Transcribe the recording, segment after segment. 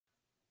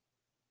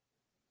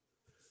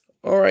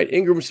All right,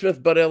 Ingram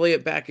Smith, Bud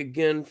Elliott back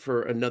again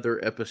for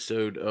another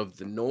episode of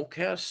the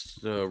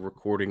Nolecast,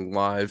 recording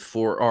live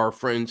for our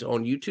friends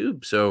on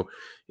YouTube. So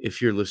if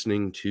you're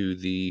listening to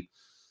the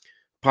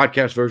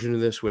podcast version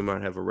of this, we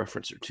might have a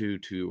reference or two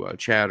to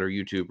chat or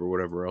YouTube or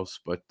whatever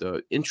else. But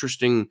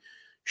interesting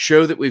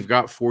show that we've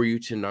got for you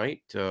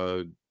tonight.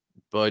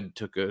 Bud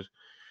took a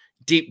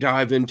deep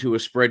dive into a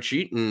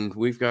spreadsheet, and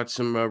we've got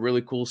some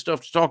really cool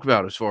stuff to talk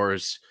about as far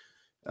as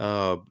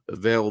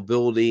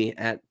availability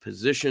at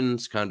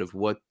positions, kind of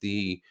what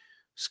the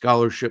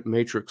scholarship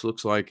matrix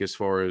looks like as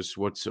far as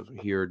what's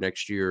here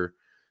next year,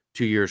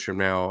 2 years from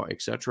now,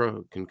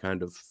 etc. Can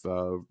kind of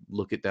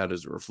look at that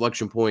as a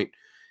reflection point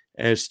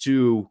as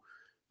to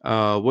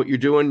what you're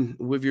doing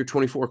with your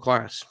 24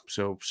 class.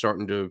 So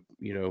starting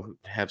to,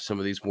 have some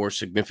of these more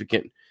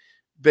significant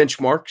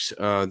benchmarks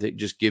that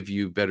just give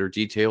you better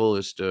detail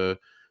as to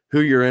who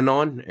you're in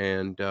on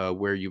and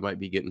where you might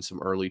be getting some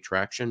early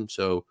traction.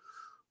 So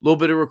a little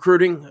bit of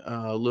recruiting,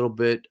 a little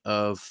bit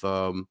of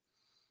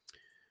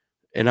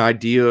an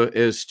idea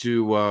as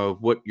to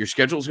what your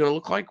schedule is going to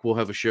look like. We'll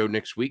have a show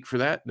next week for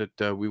that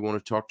we want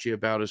to talk to you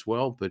about as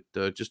well. But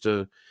just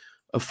a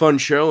fun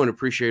show, and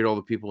appreciate all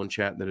the people in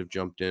chat that have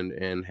jumped in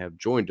and have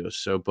joined us.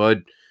 So,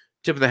 Bud,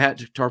 tip of the hat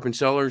to Tarpon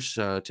Cellars,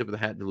 tip of the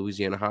hat to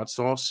Louisiana Hot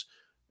Sauce,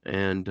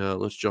 and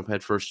let's jump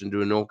head first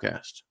into a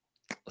Nolecast.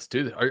 Let's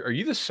do that. Are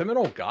you the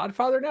Seminole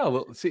Godfather now?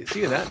 Well, seeing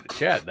that in the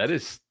chat, that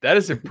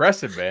is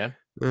impressive, man.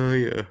 Oh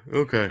yeah.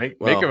 Okay.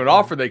 Make them an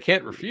offer they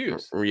can't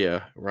refuse.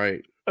 Yeah.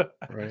 Right.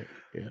 Right.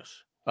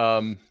 Yes.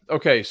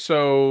 Okay.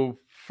 So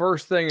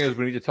first thing is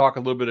we need to talk a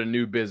little bit of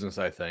new business.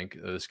 I think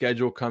the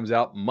schedule comes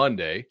out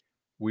Monday.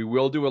 We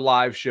will do a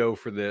live show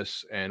for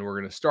this, and we're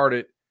going to start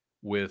it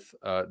with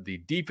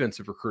the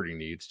defensive recruiting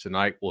needs.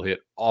 Tonight we'll hit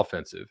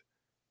offensive,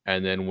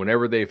 and then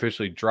whenever they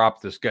officially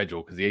drop the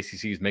schedule, because the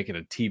ACC is making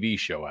a TV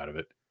show out of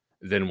it,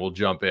 then we'll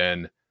jump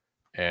in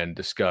and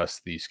discuss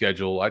the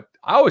schedule. I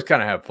always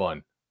kind of have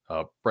fun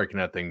breaking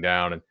that thing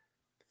down and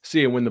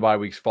seeing when the bye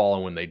weeks fall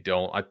and when they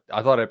don't.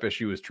 I thought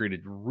FSU was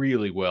treated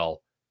really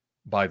well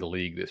by the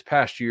league this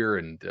past year.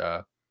 And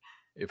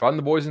if I'm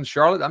the boys in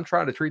Charlotte, I'm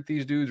trying to treat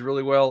these dudes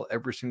really well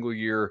every single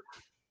year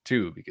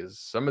too, because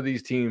some of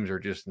these teams are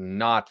just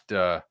not,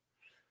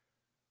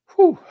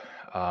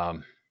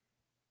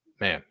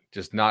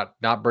 just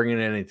not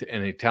bringing in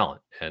any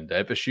talent. And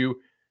FSU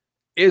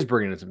is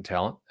bringing in some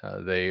talent.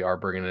 They are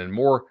bringing in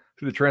more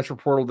through the transfer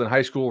portal than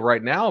high school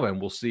right now, and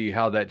we'll see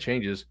how that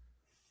changes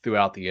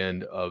throughout the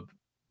end of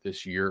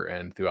this year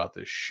and throughout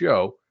this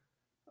show.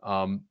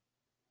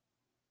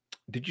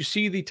 Did you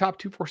see the top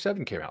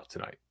 247 came out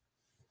tonight?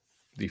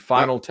 The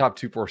final top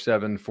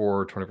 247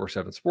 for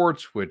 24/7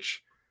 Sports,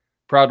 which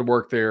proud to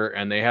work there,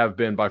 and they have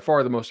been by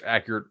far the most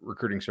accurate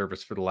recruiting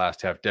service for the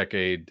last half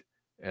decade,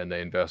 and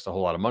they invest a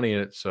whole lot of money in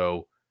it.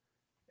 So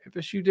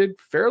FSU did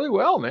fairly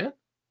well, man.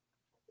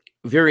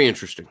 Very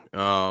interesting.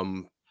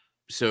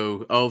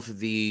 So of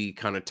the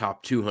kind of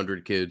top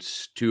 200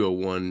 kids,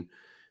 201,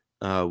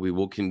 we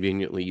will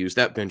conveniently use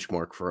that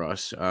benchmark for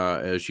us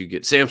as you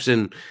get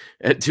Samson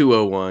at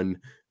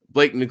 201,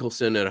 Blake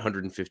Nicholson at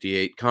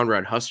 158,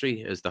 Conrad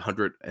Husty as the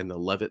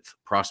 111th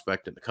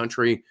prospect in the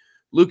country,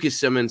 Lucas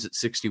Simmons at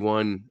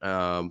 61.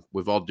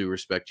 With all due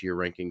respect to your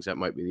rankings, that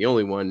might be the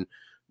only one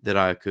that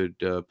I could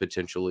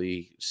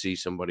potentially see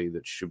somebody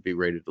that should be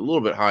rated a little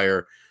bit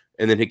higher.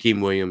 And then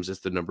Hakeem Williams is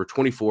the number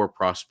 24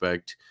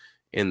 prospect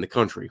in the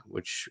country,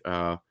 which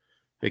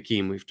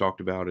Hakeem we've talked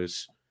about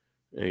is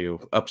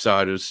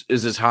upside is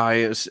as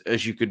high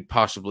as you could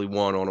possibly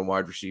want on a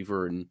wide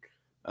receiver, and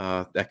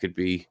that could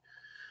be,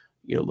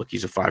 look,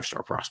 he's a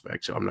 5-star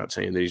prospect, so I'm not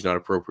saying that he's not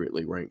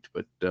appropriately ranked,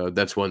 but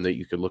that's one that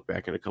you could look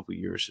back in a couple of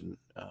years and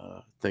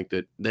think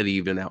that he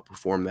even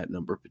outperformed that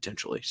number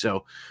potentially.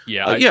 So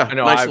I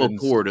know nice little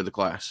core to the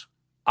class.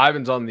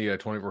 Ivan's on the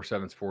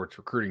 24/7 Sports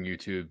recruiting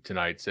YouTube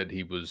tonight, said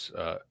he was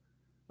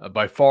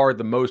by far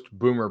the most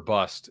boomer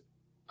bust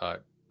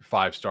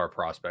 5-star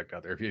prospect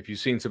out there. If you've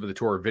seen some of the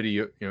tour of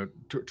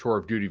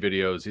duty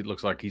videos, it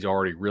looks like he's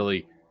already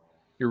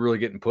you're really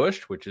getting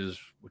pushed, which is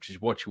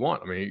what you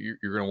want. I mean,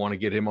 you're going to want to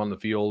get him on the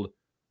field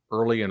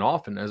early and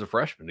often as a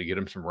freshman to get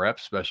him some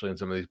reps, especially in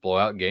some of these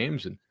blowout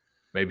games, and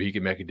maybe he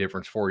can make a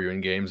difference for you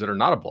in games that are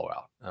not a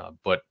blowout.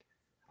 But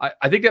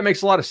I think that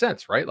makes a lot of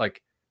sense, right?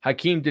 Like,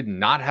 Hakeem did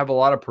not have a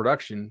lot of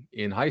production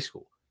in high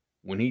school.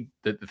 When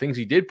the things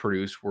he did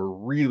produce were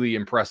really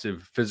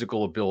impressive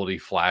physical ability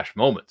flash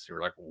moments. You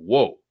were like,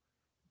 whoa,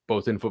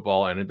 both in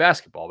football and in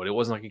basketball. But it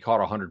wasn't like he caught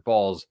 100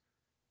 balls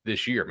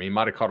this year. I mean, he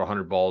might have caught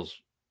 100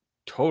 balls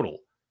total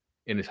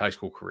in his high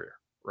school career,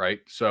 right?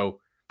 So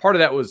part of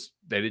that was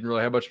they didn't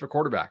really have much of a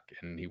quarterback,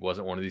 and he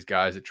wasn't one of these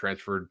guys that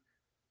transferred,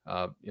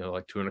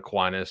 like to an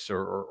Aquinas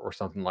or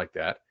something like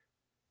that.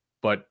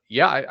 But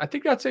yeah, I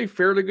think that's a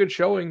fairly good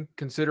showing,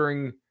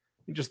 considering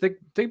you just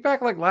think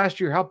back like last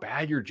year, how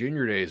bad your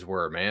junior days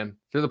were, man.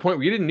 To the point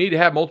where you didn't need to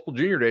have multiple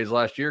junior days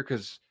last year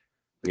because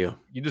you're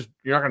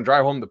not going to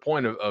drive home the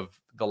point of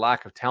the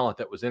lack of talent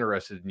that was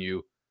interested in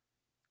you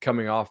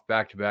coming off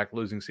back-to-back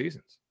losing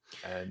seasons.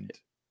 And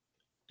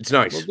it's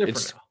nice.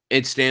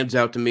 it stands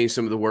out to me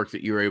some of the work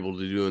that you're able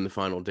to do in the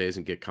final days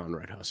and get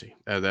Conrad Hussey.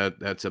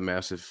 That's a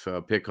massive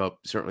pickup.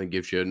 Certainly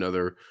gives you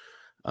another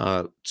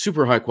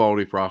super high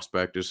quality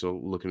prospect. Just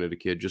looking at a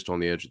kid just on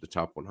the edge of the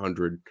top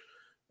 100,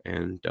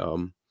 and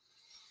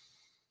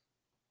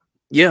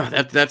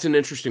yeah, that's an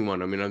interesting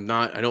one. I mean,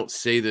 I don't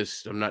say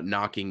this, I'm not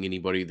knocking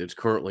anybody that's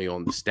currently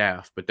on the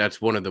staff, but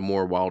that's one of the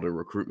more wilder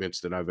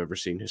recruitments that I've ever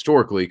seen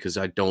historically, because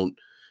I don't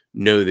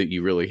know that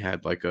you really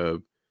had like a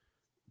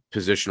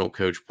positional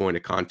coach point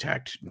of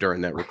contact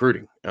during that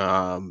recruiting.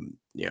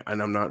 Yeah,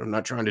 and I'm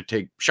not trying to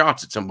take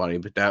shots at somebody,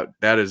 but that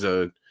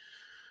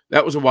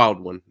was a wild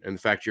one, and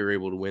the fact you're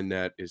able to win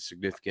that is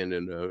significant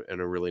and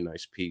a really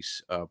nice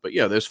piece. But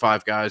yeah, those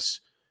 5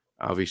 guys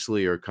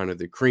obviously are kind of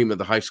the cream of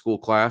the high school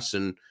class,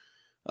 and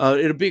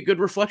it'll be a good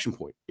reflection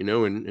point,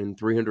 in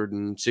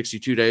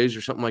 362 days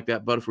or something like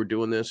that. But if we're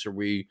doing this, are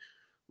we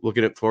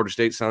looking at Florida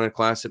State signing a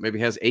class that maybe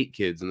has 8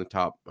 kids in the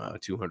top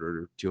 200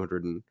 or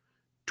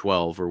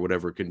 212 or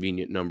whatever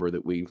convenient number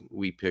that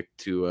we pick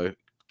to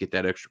get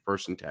that extra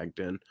person tagged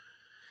in?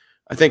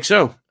 I think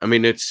so. I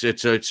mean, it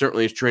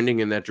certainly is trending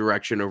in that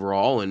direction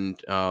overall,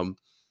 and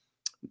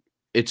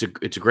it's a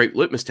great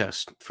litmus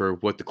test for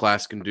what the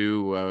class can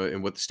do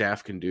and what the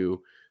staff can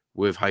do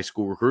with high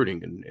school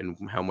recruiting,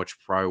 and how much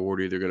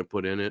priority they're going to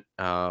put in it.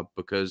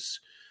 Because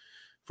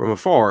from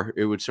afar,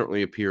 it would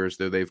certainly appear as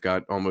though they've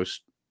got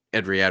almost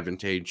every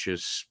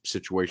advantageous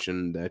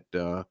situation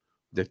that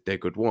they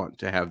could want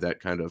to have that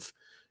kind of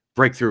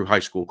breakthrough high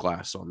school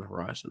class on the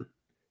horizon.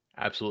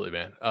 Absolutely,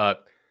 man.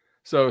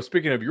 So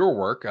speaking of your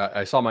work,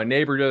 I saw my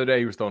neighbor the other day.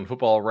 He was throwing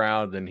football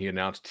around, and he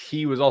announced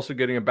he was also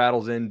getting a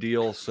Battles End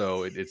deal.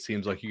 So it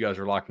seems like you guys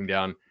are locking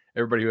down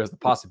everybody who has the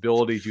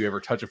possibility to ever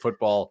touch a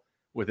football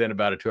within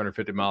about a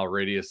 250-mile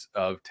radius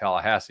of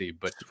Tallahassee.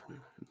 But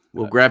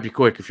we'll grab you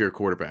quick if you're a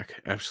quarterback.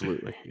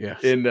 Absolutely,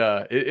 yes.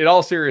 In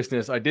all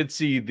seriousness, I did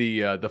see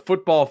the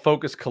Football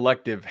Focus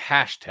Collective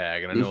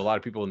hashtag, and I know a lot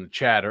of people in the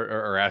chat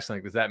are asking,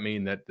 like, does that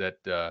mean that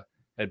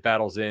at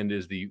Battles End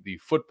is the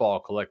football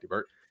collective?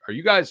 Are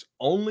you guys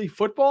only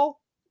football?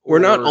 We're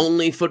not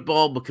only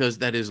football, because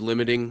that is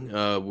limiting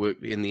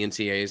in the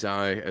NCAA's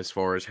eye as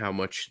far as how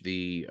much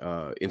the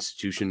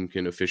institution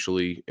can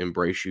officially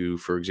embrace you.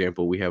 For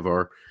example, we have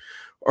our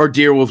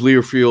deal with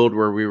Learfield,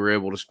 where we were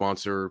able to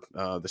sponsor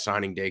the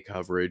signing day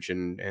coverage,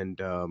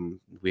 and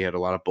we had a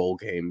lot of bowl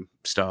game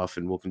stuff,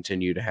 and we'll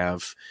continue to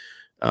have.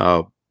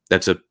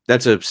 That's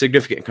a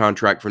significant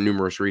contract for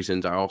numerous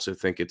reasons. I also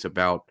think it's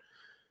about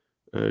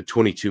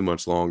 22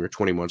 months long or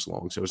 20 months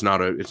long. So it's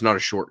not a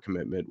short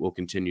commitment. We'll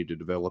continue to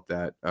develop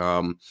that.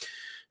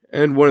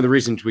 And one of the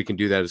reasons we can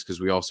do that is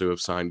because we also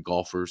have signed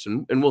golfers,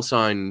 and we'll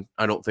sign,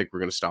 I don't think we're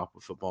going to stop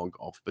with football and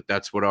golf, but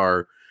that's what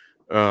our,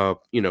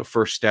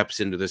 first steps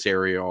into this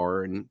area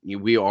are. And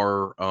we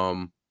are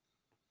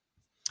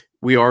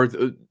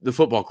the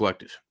football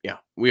collective. Yeah,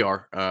 we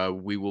are.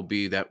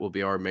 That will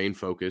be our main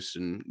focus.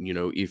 And,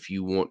 if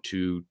you want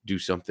to do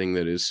something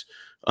that is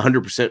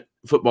 100%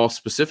 football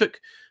specific,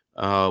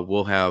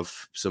 we'll have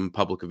some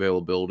public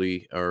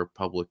availability or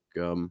public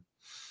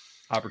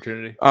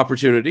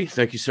opportunity.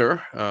 Thank you,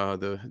 sir.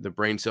 The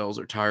brain cells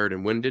are tired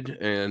and winded,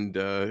 and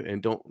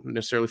don't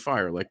necessarily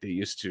fire like they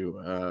used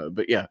to.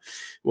 But yeah,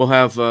 we'll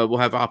have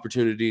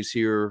opportunities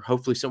here.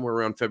 Hopefully, somewhere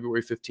around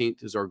February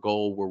 15th is our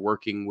goal. We're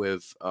working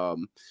with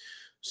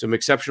some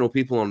exceptional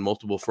people on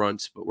multiple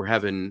fronts, but we're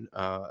having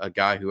a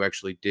guy who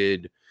actually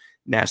did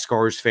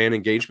NASCAR's fan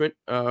engagement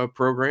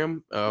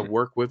program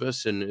work with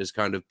us, and is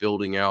kind of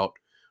building out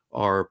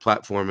our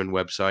platform and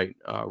website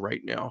right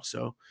now.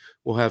 So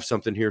we'll have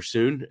something here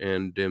soon,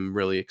 and I'm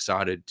really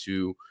excited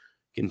to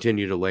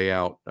continue to lay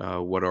out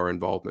what our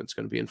involvement is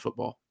going to be in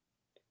football.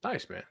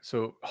 Nice, man.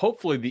 So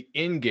hopefully the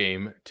end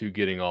game to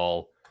getting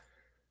all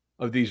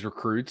of these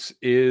recruits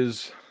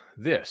is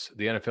the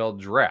NFL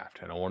draft.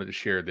 And I wanted to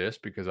share this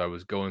because I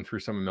was going through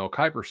some of Mel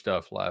Kiper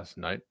stuff last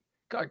night.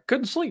 I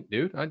couldn't sleep,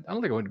 dude. I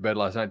don't think I went to bed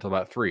last night until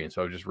about 3. And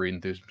so I was just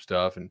reading through some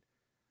stuff and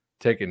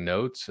taking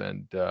notes.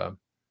 And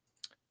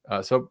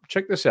so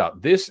check this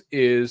out. This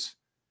is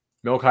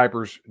Mel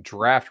Kiper's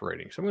draft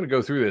rating. So I'm going to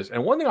go through this.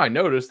 And one thing I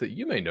noticed that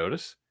you may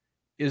notice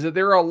is that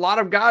there are a lot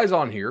of guys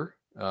on here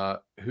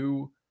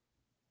who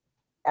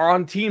are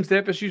on teams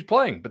that FSU's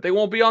playing, but they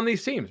won't be on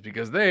these teams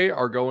because they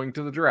are going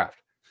to the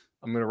draft.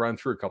 I'm going to run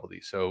through a couple of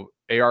these. So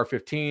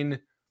AR-15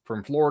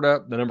 from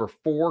Florida, the number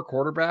 4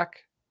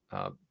 quarterback.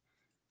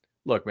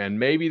 Look, man,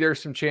 maybe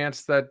there's some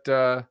chance that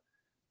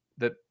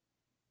that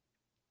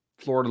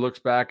Florida looks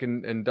back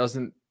and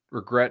doesn't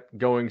regret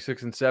going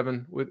 6 and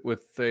 7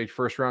 with a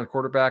first round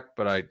quarterback,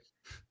 but I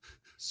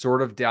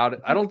sort of doubt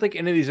it. I don't think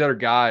any of these other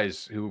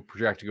guys who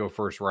project to go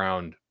first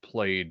round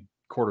played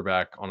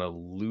quarterback on a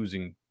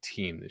losing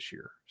team this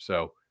year.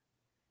 So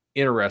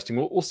interesting.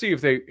 We'll see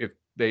if they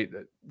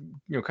kind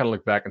of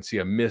look back and see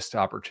a missed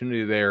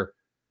opportunity there.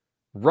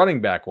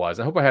 Running back wise,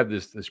 I hope I have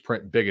this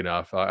print big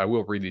enough. I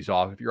will read these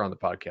off if you're on the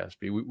podcast.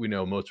 We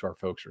know most of our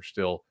folks are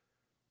still,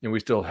 we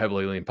still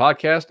heavily lean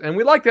podcast, and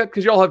we like that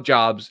because y'all have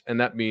jobs, and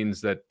that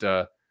means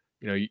that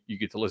you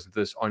get to listen to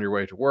this on your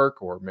way to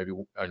work or maybe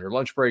on your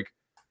lunch break.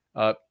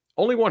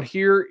 Only one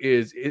here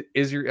is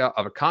Israel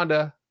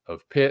Avakanda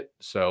of Pitt.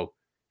 So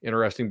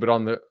interesting. But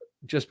on the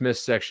just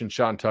missed section,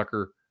 Sean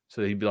Tucker.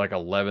 So he'd be like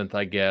 11th,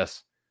 I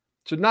guess.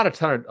 So not a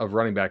ton of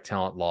running back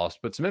talent lost,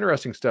 but some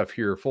interesting stuff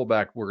here.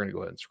 Fullback, we're going to go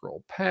ahead and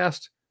scroll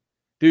past.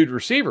 Dude,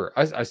 receiver.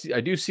 I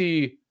do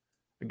see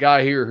a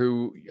guy here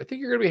who I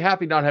think you're going to be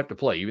happy not have to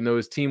play, even though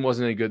his team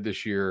wasn't any good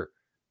this year.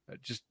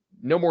 Just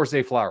no more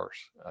Zay Flowers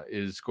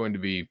is going to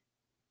be,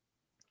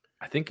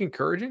 I think,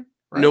 encouraging.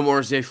 Right? No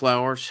more Zay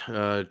Flowers.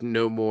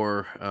 No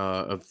more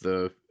of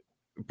the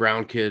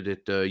Brown kid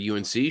at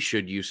UNC.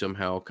 Should you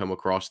somehow come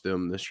across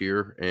them this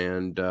year,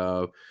 and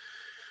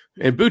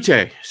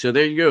Butte. So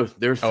there you go.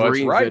 There are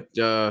three right.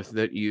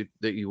 that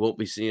you won't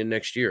be seeing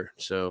next year.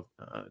 So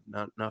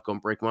not going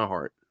to break my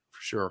heart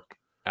for sure.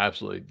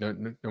 Absolutely.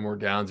 No more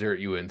downs there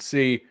at UNC.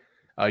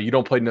 You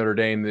don't play Notre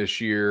Dame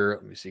this year.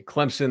 Let me see.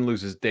 Clemson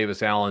loses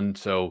Davis Allen,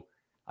 so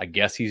I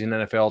guess he's an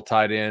NFL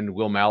tight end.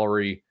 Will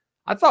Mallory,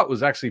 I thought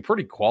was actually a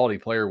pretty quality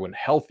player when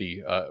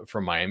healthy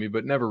from Miami,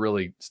 but never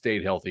really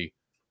stayed healthy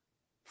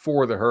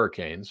for the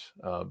Hurricanes.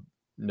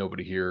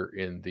 Nobody here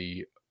in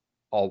the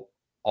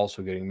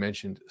also getting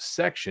mentioned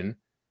section.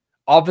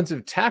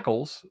 Offensive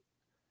tackles.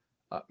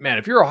 Man,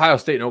 if you're Ohio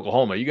State and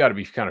Oklahoma, you got to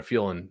be kind of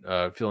feeling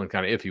kind of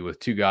iffy with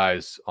two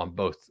guys on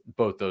both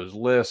those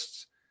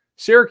lists.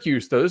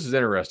 Syracuse, though, this is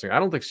interesting. I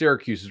don't think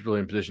Syracuse is really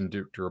in position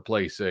to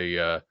replace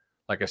a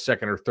like a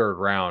second or third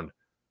round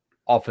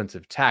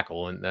offensive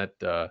tackle, and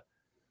that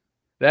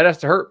has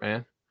to hurt,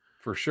 man,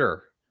 for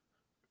sure.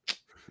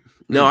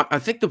 No, I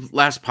think the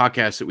last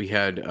podcast that we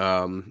had,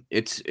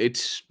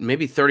 it's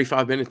maybe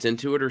 35 minutes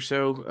into it or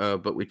so,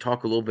 but we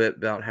talk a little bit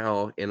about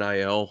how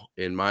NIL,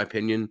 in my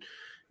opinion,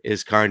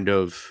 is kind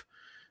of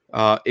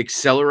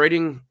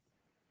accelerating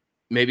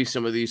maybe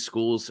some of these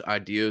schools'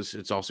 ideas.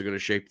 It's also going to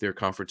shape their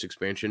conference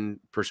expansion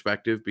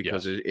perspective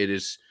because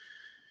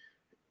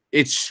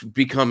it's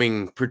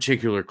becoming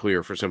particularly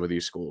clear for some of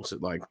these schools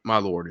that, like, my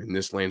Lord, in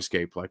this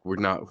landscape, like,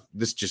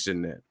 this just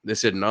isn't it.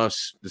 This isn't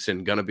us. This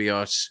isn't going to be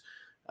us.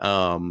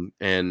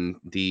 And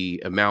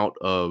the amount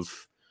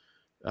of,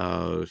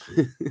 the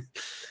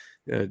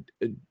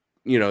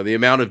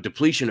amount of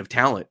depletion of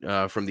talent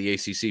from the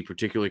ACC,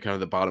 particularly kind of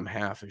the bottom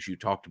half, as you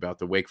talked about,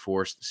 the Wake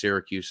Forest, the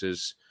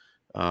Syracuse's,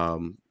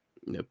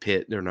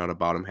 Pitt, they're not a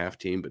bottom half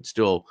team, but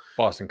still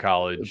Boston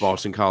College.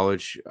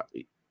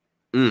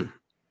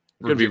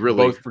 Could be really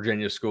both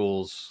Virginia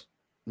schools.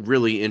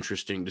 Really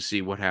interesting to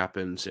see what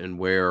happens and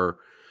where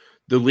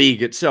the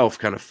league itself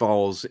kind of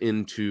falls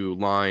into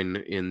line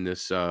in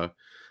this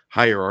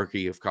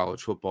hierarchy of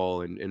college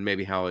football, and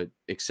maybe how it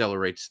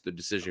accelerates the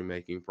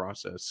decision-making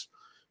process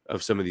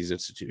of some of these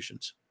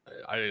institutions.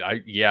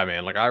 Yeah,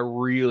 man. Like, I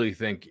really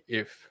think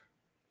if,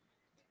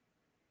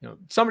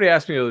 somebody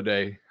asked me the other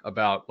day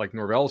about like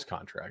Norvell's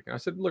contract, and I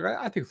said, look,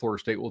 I think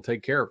Florida State will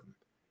take care of him.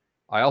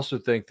 I also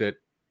think that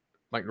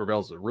Mike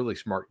Norvell's a really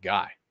smart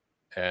guy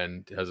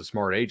and has a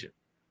smart agent,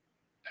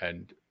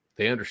 and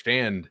they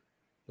understand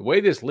the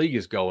way this league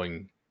is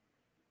going.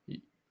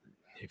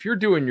 If you're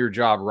doing your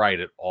job right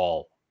at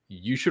all,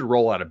 you should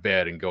roll out of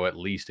bed and go at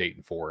least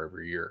 8-4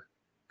 every year,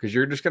 because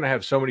you're just going to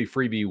have so many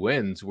freebie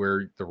wins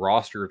where the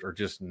rosters are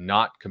just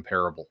not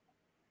comparable.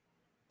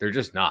 They're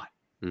just not.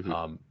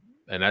 Mm-hmm.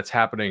 And that's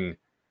happening.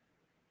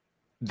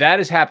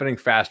 That is happening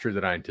faster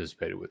than I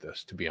anticipated with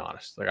this, to be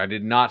honest. Like, I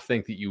did not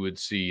think that you would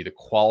see the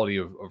quality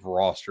of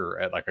roster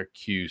at like a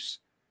Cuse,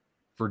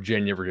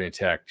 Virginia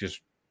Tech just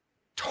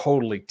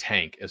totally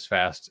tank as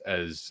fast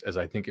as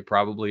I think it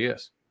probably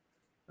is.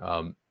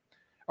 All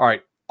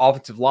right.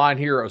 Offensive line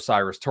here,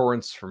 Osiris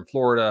Torrance from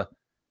Florida.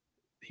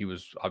 He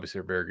was obviously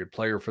a very good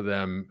player for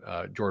them.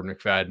 Jordan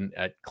McFadden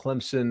at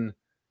Clemson.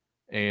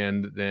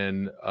 And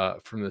then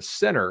from the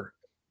center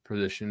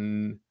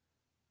position,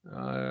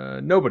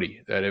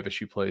 nobody that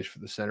FSU plays for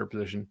the center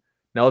position.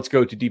 Now let's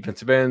go to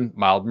defensive end.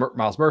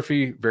 Miles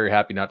Murphy. Very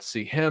happy not to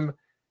see him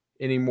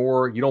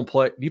anymore. You don't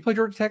play. Do you play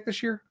Georgia Tech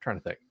this year? I'm trying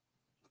to think.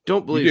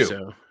 Don't believe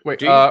so.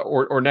 Wait,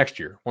 or next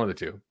year. One of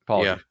the two.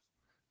 Apologies. Yeah.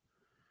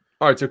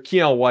 All right, so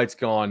Keon White's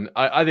gone.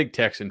 I think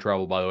Tech's in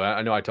trouble, by the way.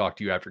 I know I talked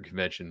to you after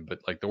convention, but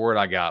like the word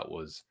I got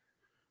was,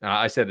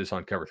 I said this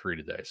on Cover 3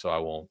 today, so I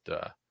won't.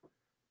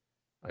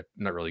 I'm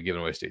not really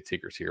giving away state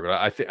secrets here, but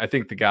I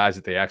think the guys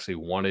that they actually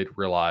wanted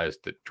realized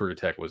that Georgia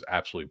Tech was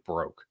absolutely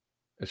broke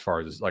as far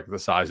as like the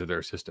size of their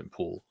assistant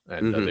pool,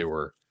 and they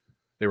were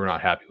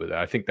not happy with it.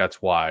 I think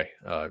that's why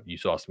you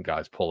saw some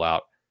guys pull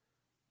out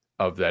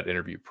of that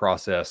interview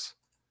process.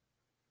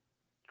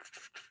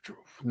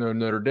 No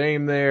Notre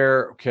Dame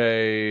there.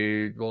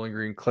 Okay. Bowling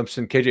Green,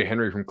 Clemson. KJ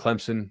Henry from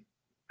Clemson.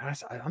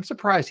 I'm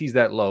surprised he's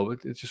that low.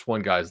 It's just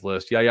one guy's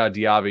list. Yaya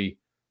Diaby,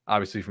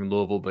 obviously from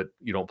Louisville, but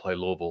you don't play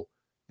Louisville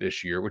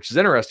this year, which is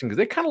interesting because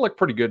they kind of look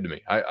pretty good to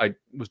me. I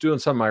was doing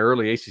some of my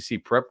early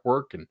ACC prep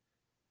work, and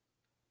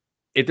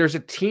if there's a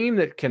team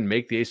that can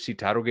make the ACC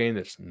title game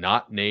that's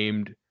not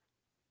named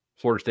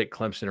Florida State,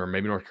 Clemson, or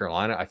maybe North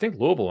Carolina, I think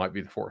Louisville might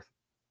be the fourth,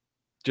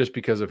 just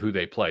because of who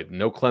they played.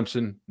 No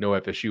Clemson, no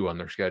FSU on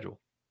their schedule.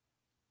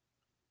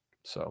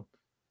 So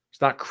it's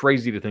not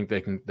crazy to think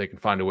they can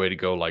find a way to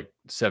go like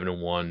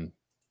 7-1,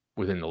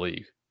 within the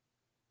league.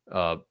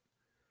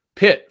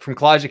 Pitt from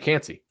Kalijah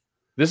Cansey.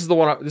 This is the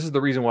one. This is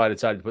the reason why I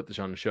decided to put this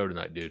on the show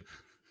tonight, dude.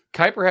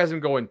 Kuiper has him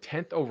going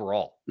 10th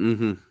overall.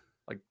 Mm-hmm.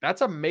 Like,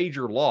 that's a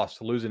major loss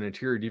to lose an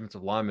interior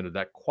defensive lineman of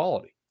that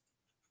quality.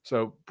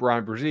 So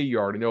Brian Brzee, you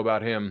already know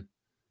about him.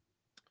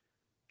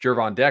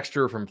 Gervon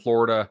Dexter from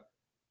Florida,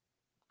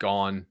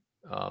 gone.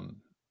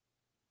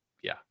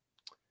 Yeah.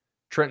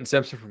 Trenton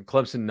Simpson from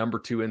Clemson, number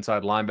 2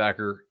 inside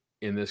linebacker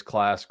in this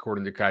class,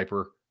 according to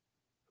Kuiper.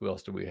 Who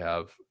else do we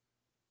have?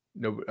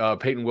 No,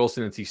 Peyton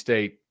Wilson, NC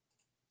State.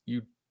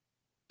 You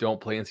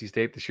don't play NC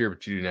State this year,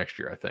 but you do next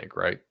year, I think,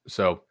 right?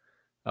 So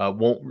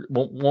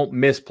won't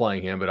miss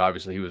playing him, but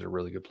obviously he was a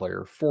really good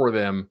player for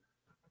them.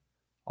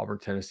 Auburn,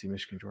 Tennessee,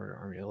 Michigan, Georgia,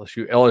 Army,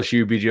 LSU,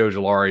 BJ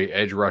Ojulari,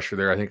 edge rusher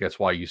there. I think that's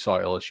why you saw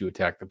LSU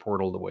attack the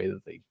portal the way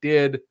that they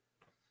did.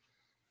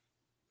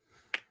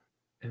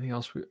 Anything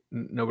else?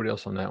 Nobody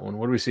else on that one.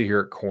 What do we see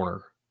here at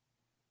corner?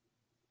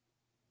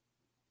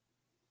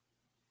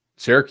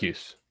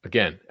 Syracuse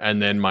again,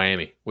 and then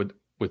Miami with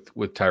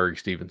Tyreek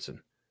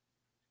Stevenson.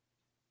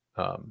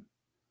 Oregon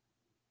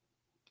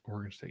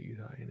State,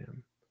 Utah,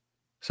 A&M.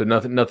 So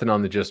nothing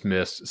on the just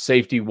missed.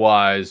 Safety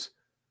wise,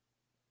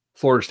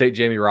 Florida State,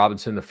 Jamie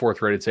Robinson, the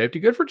 4th rated safety.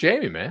 Good for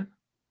Jamie, man.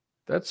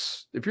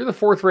 That's, if you're the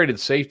 4th rated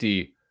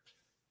safety,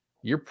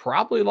 you're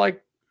probably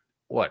like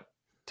what,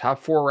 top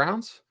 4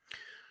 rounds?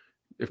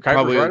 If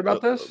Kuiper's right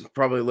about this,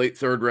 probably late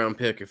 3rd round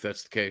pick if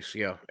that's the case.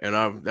 Yeah,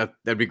 and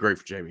that'd be great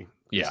for Jamie.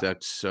 Yeah,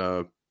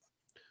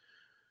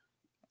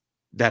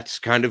 that's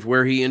kind of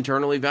where he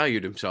internally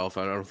valued himself.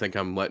 I don't think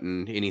I'm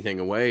letting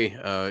anything away,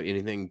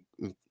 anything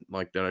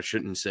like that I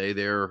shouldn't say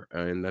there.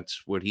 And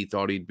that's what he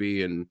thought he'd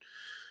be. And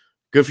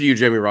good for you,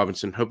 Jamie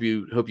Robinson. Hope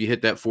you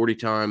hit that 40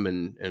 time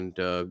and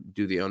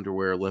do the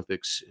underwear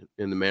Olympics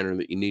in the manner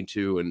that you need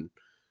to. And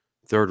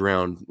 3rd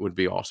round would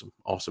be awesome.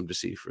 Awesome to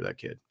see for that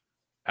kid.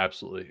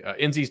 Absolutely.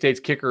 NC State's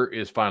kicker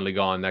is finally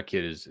gone. That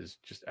kid is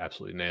just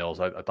absolutely nails.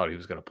 I thought he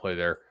was going to play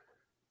there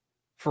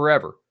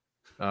forever.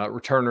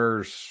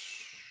 Returners,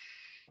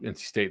 NC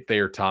State,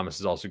 Thayer Thomas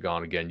is also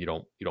gone again. You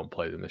don't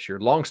play them this year.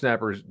 Long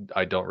snappers,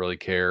 I don't really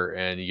care.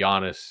 And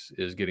Giannis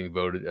is getting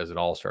voted as an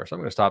all-star. So I'm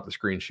going to stop the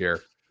screen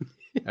share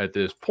at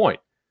this point.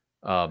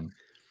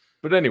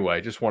 But anyway,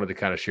 just wanted to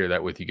kind of share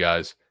that with you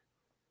guys.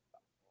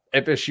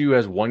 FSU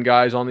has 1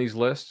 guys on these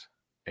lists,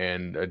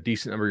 and a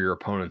decent number of your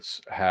opponents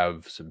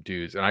have some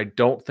dudes. And I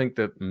don't think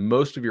that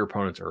most of your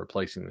opponents are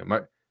replacing them.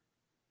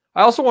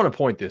 I also want to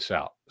point this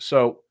out.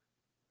 So,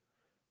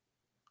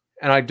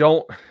 and I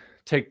don't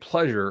take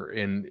pleasure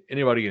in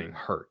anybody getting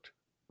hurt,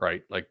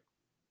 right? Like,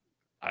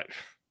 I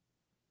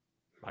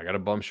got a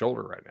bum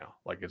shoulder right now.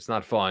 Like, it's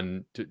not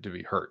fun to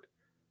be hurt.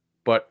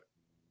 But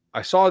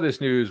I saw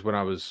this news when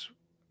I was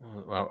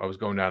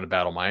going down to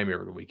Battle Miami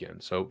over the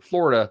weekend. So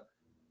Florida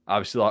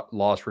obviously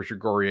lost Richard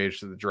Goriage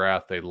to the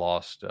draft. They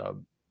lost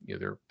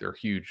their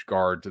huge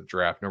guard to the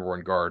draft, number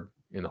 1 guard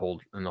in the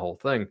whole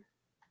thing.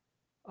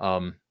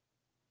 And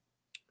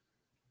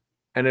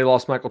they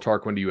lost Michael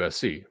Tarquin to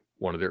USC,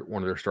 one of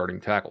their starting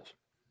tackles.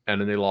 And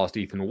then they lost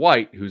Ethan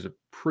White, who's a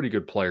pretty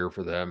good player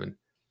for them. And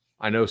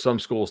I know some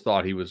schools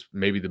thought he was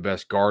maybe the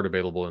best guard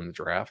available in the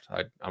draft.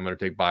 I'm going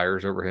to take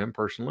Byers over him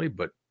personally,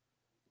 but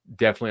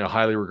definitely a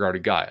highly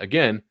regarded guy.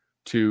 Again,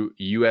 to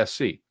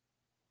USC.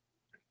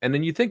 And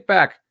then you think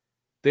back,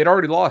 they'd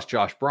already lost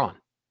Josh Braun,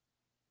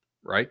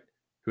 right?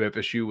 Who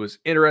FSU was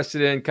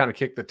interested in, kind of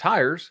kicked the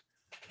tires.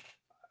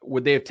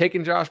 Would they have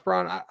taken Josh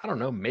Braun? I don't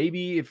know.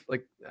 Maybe if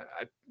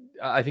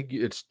I think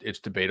it's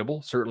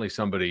debatable. Certainly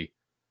somebody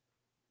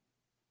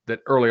that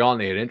early on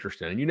they had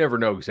interest in, and you never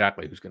know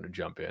exactly who's going to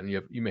jump in.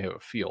 You may have a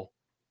feel.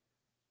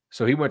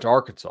 So he went to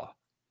Arkansas.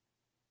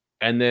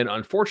 And then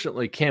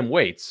unfortunately, Cam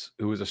Waits,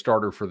 who was a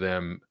starter for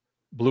them,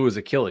 blew his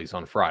Achilles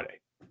on Friday.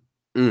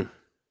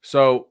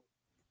 So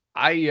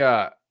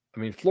I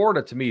mean,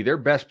 Florida, to me, their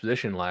best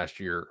position last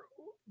year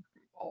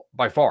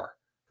by far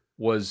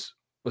was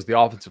the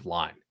offensive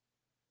line.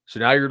 So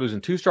now you're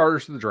losing 2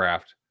 starters to the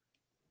draft,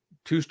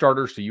 2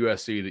 starters to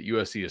USC that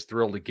USC is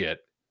thrilled to get.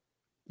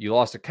 You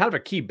lost a kind of a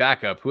key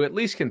backup who at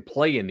least can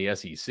play in the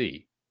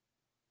SEC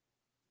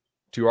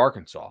to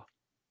Arkansas.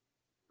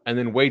 And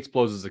then Waits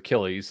blows his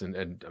Achilles.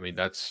 And I mean,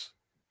 that's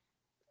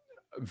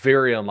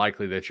very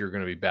unlikely that you're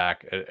going to be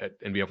back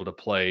and be able to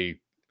play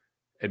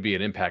and be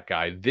an impact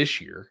guy this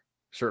year.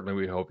 Certainly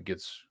we hope it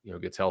gets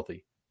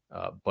healthy.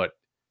 But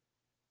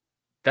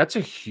that's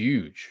a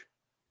huge,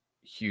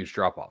 huge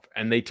drop off.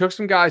 And they took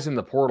some guys in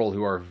the portal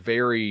who are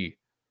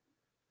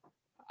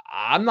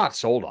I'm not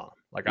sold on them.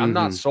 Like, I'm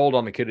not sold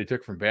on the kid they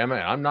took from Bama,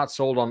 and I'm not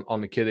sold on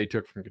the kid they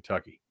took from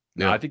Kentucky.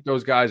 Yeah. Now, I think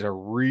those guys are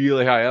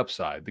really high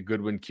upside. The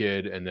Goodwin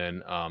kid, and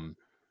then now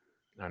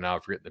I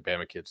forget the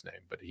Bama kid's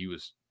name, but he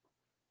was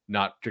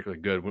not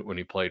particularly good when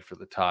he played for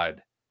the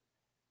Tide.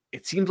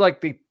 It seems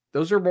like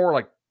those are more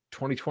like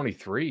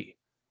 2023,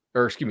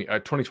 or excuse me,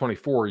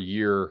 2024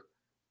 year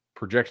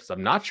projections.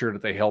 I'm not sure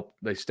that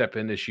they step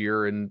in this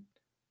year and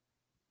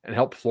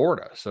help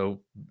Florida.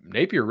 So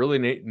Napier really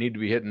need to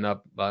be hitting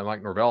up by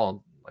Mike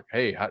Norvell. Like,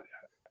 hey,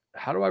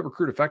 how do I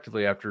recruit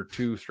effectively after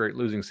 2 straight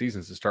losing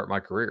seasons to start my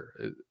career?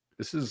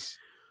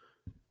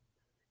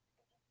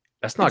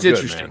 That's not It's good,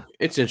 interesting. man.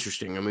 It's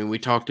interesting. I mean, we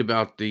talked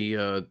about the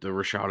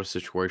Rashada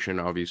situation.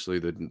 Obviously,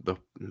 the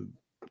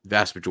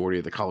vast majority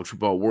of the college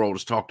football world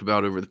has talked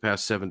about over the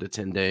past 7 to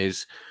 10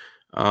 days.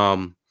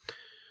 Um,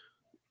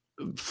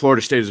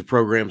 Florida State as a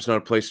program is not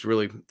a place to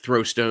really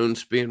throw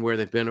stones, being where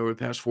they've been over the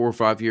past 4 or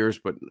 5 years.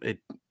 But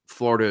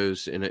Florida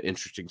is in an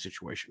interesting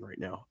situation right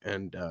now,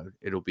 and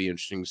it'll be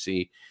interesting to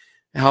see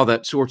how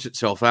that sorts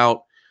itself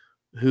out.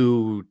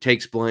 Who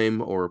takes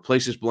blame or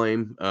places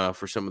blame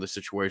for some of the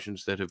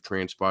situations that have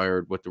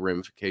transpired, what the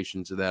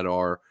ramifications of that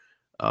are.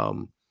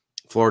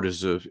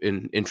 Florida's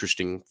an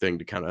interesting thing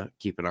to kind of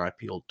keep an eye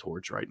peeled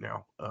towards right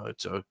now.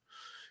 It's a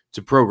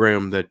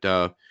program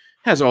that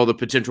has all the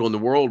potential in the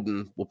world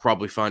and will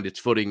probably find its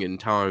footing in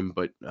time,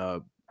 but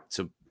it's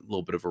a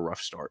little bit of a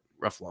rough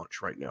rough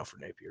launch right now for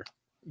Napier.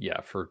 Yeah,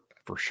 for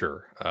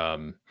sure.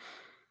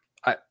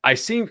 I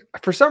seem,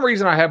 for some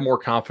reason, I have more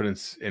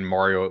confidence in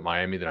Mario at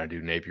Miami than I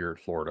do Napier at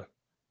Florida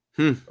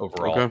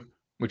overall. Okay.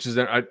 Which is,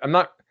 I'm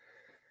not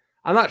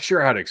sure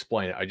how to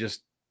explain it. I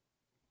just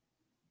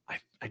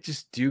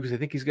do, because I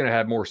think he's going to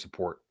have more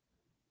support,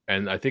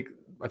 and I think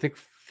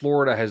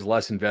Florida has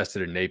less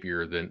invested in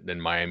Napier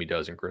than Miami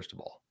does in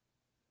Cristobal.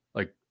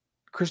 Like,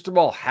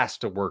 Cristobal has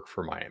to work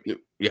for Miami.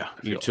 Yeah,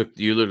 you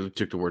literally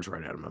took the words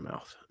right out of my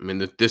mouth. I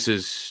mean, this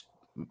is,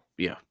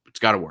 it's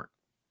got to work.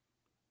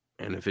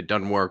 And if it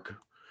doesn't work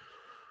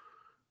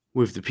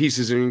with the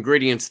pieces and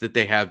ingredients that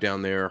they have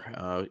down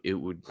there,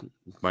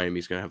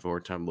 Miami's going to have a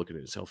hard time looking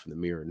at itself in the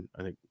mirror, and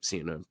I think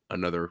seeing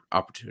another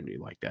opportunity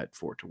like that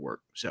for it to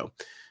work. So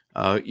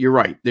you're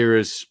right. There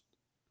is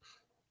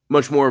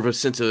much more of a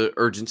sense of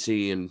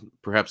urgency and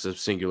perhaps a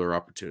singular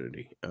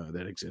opportunity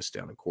that exists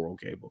down in Coral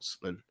Gables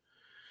than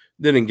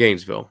in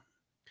Gainesville.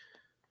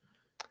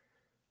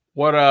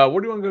 What do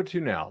you want to go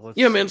to now?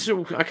 Yeah, man.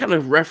 So I kind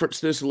of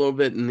referenced this a little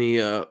bit in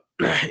the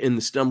in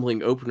the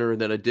stumbling opener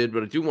that I did,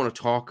 but I do want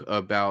to talk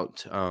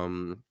about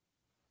kind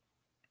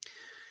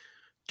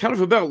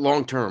of about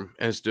long term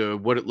as to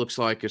what it looks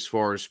like as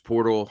far as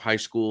portal high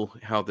school,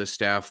 how the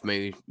staff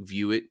may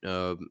view it,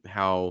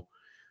 how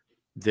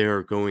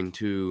they're going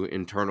to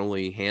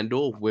internally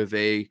handle with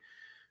a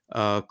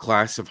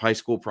class of high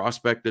school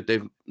prospect that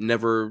they've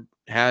never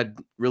had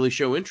really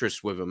show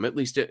interest with them, at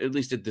least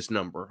at this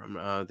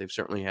number. They've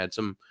certainly had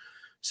some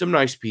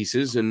nice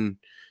pieces, and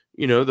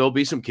there'll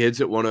be some kids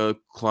that want to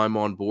climb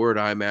on board.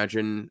 I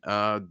imagine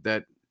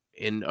that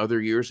in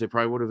other years they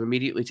probably would have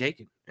immediately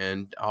taken,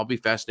 and I'll be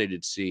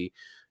fascinated to see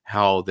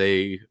how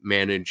they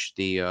manage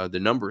the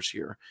numbers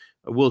here.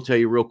 I will tell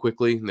you real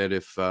quickly that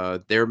if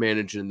they're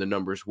managing the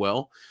numbers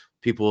well,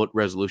 people at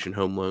Resolution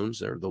Home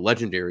Loans, or the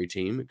legendary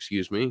team,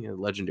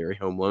 Legendary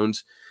Home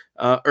Loans,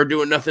 are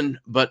doing nothing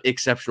but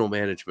exceptional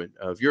management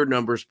of your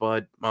numbers,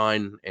 bud,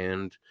 mine,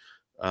 and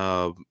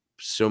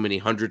so many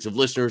hundreds of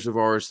listeners of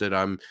ours that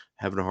I'm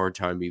having a hard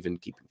time even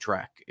keeping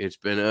track. It's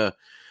been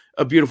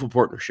a beautiful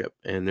partnership,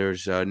 and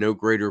there's no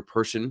greater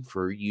person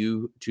for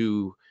you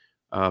to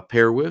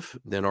pair with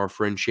than our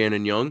friend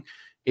Shannon Young.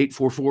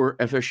 844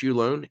 FSU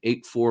Loan,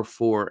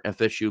 844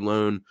 FSU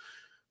Loan.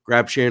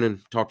 Grab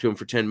Shannon, talk to him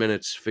for 10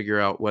 minutes, figure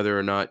out whether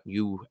or not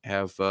you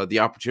have the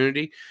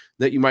opportunity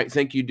that you might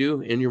think you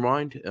do in your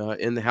mind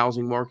in the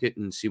housing market,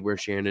 and see where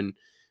Shannon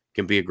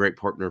can be a great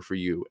partner for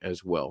you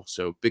as well.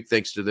 So big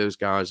thanks to those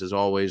guys, as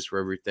always, for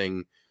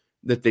everything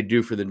that they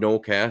do for the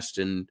Nolecast.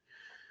 And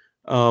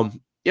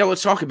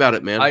let's talk about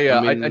it, man.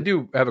 I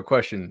do have a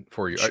question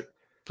for you.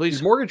 Please.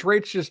 Did mortgage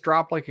rates just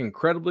drop like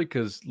incredibly?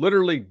 Because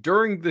literally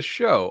during the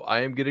show,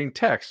 I am getting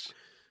texts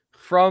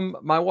from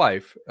my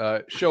wife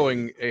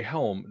showing a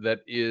home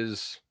that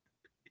is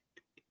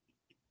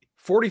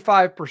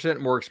 45%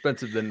 more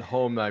expensive than the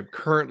home I'm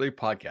currently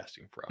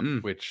podcasting from,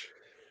 which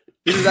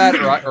either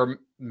that or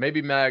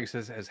maybe Mags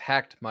has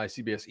hacked my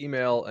CBS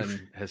email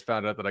and has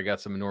found out that I got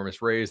some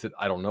enormous raise that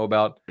I don't know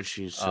about.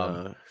 She's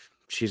on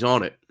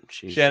it.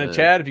 Shannon,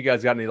 Chad, if you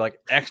guys got any like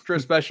extra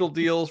special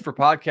deals for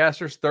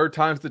podcasters, third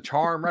time's the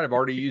charm, right? I've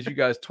already used you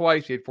guys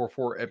twice.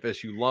 844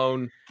 FSU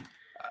Loan.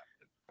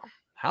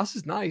 House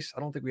is nice. I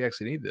don't think we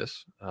actually need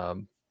this.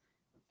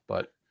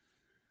 But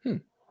all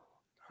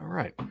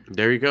right.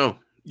 There you go.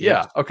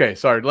 Yeah. Yes. Okay.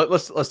 Sorry.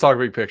 Let's talk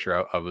big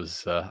picture. I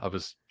was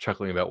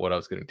chuckling about what I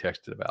was getting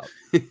texted about.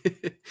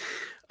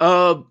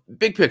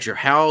 Big picture.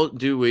 How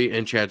do we?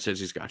 And Chad says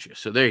he's got you.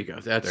 So there you go.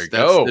 That's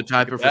the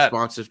type of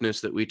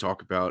responsiveness that we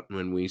talk about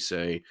when we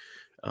say.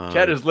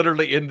 Chad is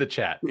literally in the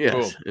chat. Yes,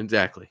 boom.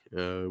 Exactly.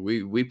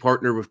 We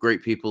partner with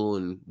great people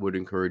and would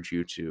encourage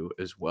you to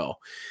as well.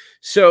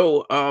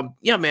 So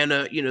man.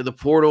 The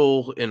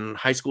portal and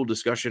high school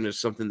discussion is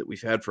something that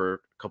we've had for a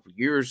couple of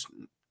years.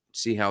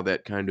 See how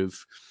that kind of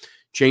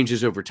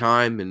changes over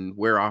time and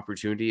where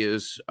opportunity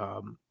is.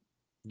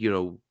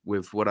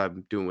 With what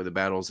I'm doing with the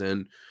Battles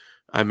End,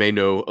 I may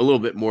know a little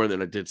bit more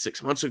than I did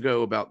 6 months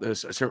ago about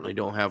this. I certainly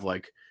don't have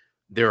like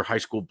their high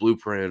school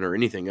blueprint or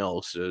anything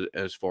else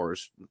as far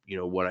as,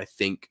 what I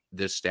think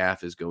this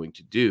staff is going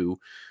to do,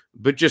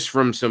 but just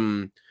from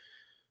some,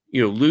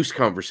 loose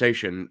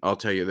conversation, I'll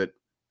tell you that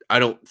I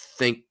don't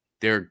think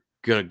they're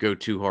gonna go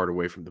too hard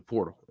away from the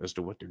portal as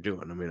to what they're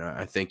doing. I mean,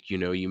 I think,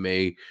 you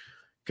may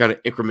kind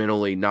of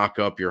incrementally knock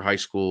up your high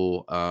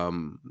school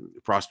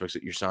prospects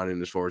that you're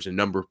signing as far as a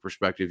number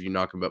perspective. You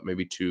knock them up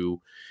maybe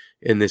 2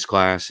 in this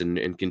class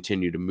and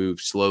continue to move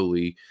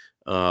slowly.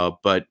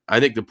 But I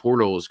think the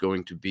portal is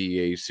going to be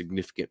a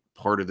significant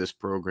part of this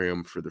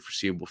program for the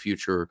foreseeable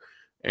future,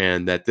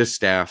 and that this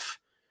staff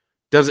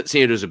doesn't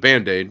see it as a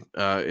band-aid.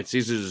 It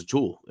sees it as a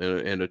tool,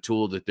 and a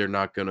tool that they're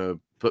not going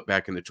to put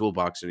back in the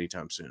toolbox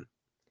anytime soon.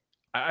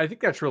 I think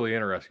that's really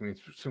interesting. I mean,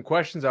 some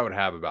questions I would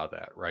have about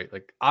that, right?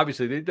 Like,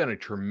 obviously, they've done a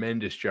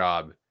tremendous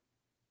job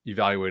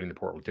evaluating the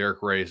portal.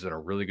 Derek Ray has done a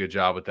really good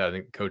job with that. I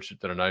think the coach has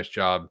done a nice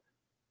job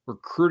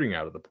recruiting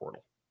out of the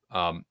portal.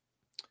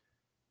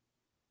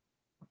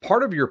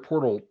 Part of your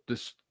portal,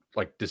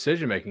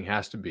 decision making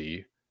has to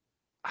be,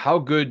 how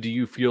good do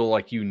you feel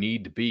like you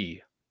need to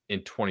be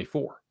in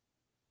 24,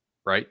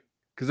 right?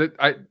 Because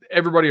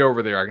everybody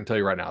over there, I can tell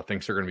you right now,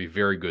 thinks they're going to be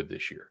very good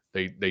this year.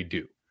 They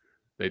do.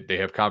 They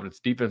have confidence.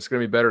 Defense is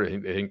going to be better.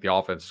 They think the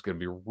offense is going to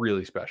be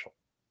really special.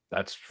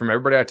 That's from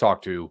everybody I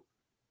talk to.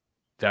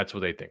 That's what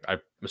they think. I'm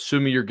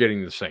assuming you're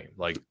getting the same.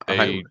 Like,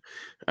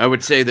 I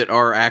would say that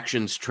our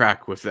actions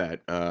track with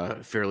that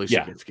fairly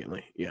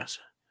significantly. Yes.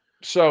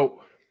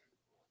 So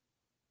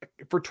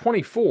for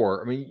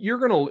 24, I mean, you're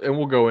going to, and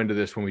we'll go into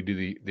this when we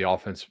do the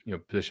offense,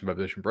 position by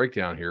position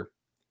breakdown here.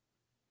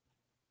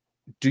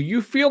 Do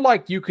you feel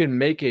like you can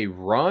make a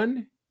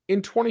run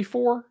in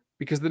 24?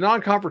 Because the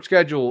non-conference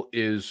schedule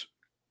is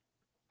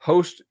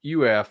host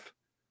UF,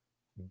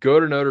 go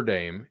to Notre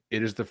Dame.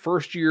 It is the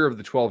first year of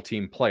the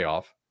 12-team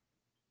playoff.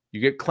 You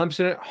get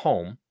Clemson at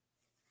home.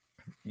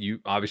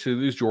 You obviously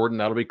lose Jordan.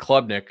 That'll be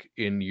Klubnik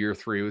in year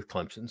 3 with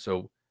Clemson.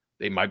 So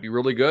they might be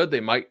really good. They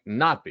might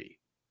not be.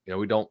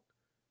 We don't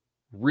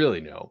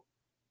really know.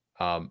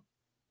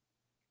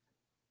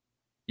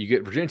 You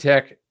get Virginia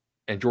Tech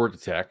and Georgia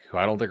Tech, who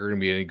I don't think are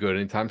going to be any good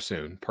anytime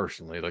soon,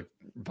 personally. Like,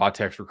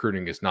 Vatek's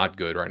recruiting is not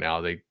good right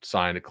now. They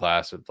signed a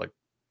class of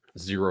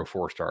 0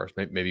 4-stars.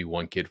 Maybe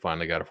one kid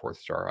finally got a 4th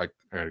star. I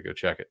got to go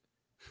check it.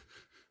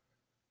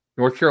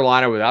 North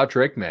Carolina without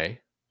Drake May.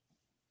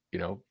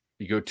 You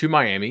go to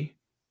Miami.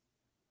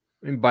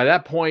 I mean, by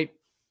that point,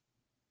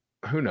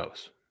 who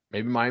knows?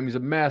 Maybe Miami's a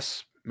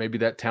mess. Maybe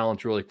that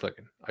talent's really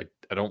clicking. I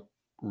don't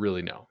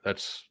really know.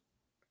 That's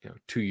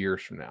 2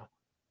 years from now.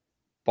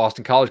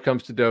 Boston College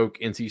comes to Doak.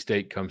 NC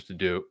State comes to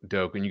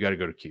Doak, and you got to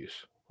go to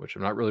Cuse, which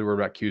I'm not really worried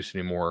about Cuse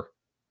anymore.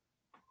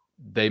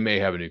 They may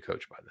have a new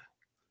coach by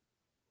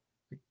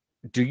then.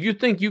 Do you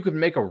think you could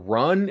make a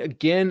run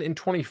again in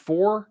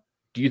 24?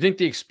 Do you think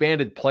the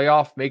expanded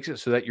playoff makes it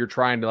so that you're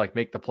trying to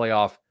make the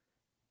playoff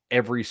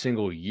every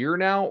single year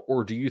now?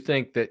 Or do you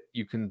think that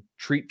you can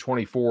treat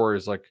 24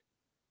 as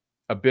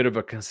a bit of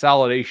a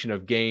consolidation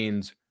of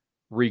gains,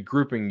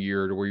 regrouping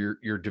year to where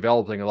you're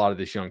developing a lot of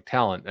this young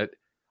talent?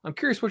 I'm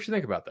curious what you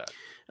think about that.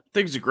 I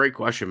think it's a great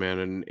question, man.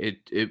 And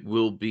it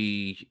will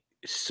be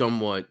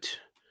somewhat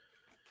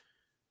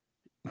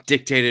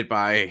dictated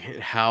by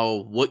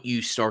what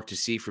you start to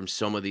see from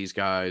some of these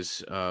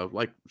guys. There's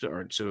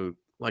the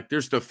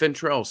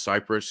Fentrell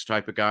Cypress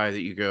type of guy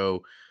that you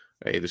go,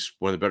 hey, this is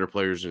one of the better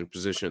players in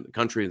position in the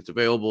country that's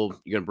available.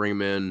 You're going to bring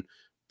him in,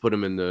 put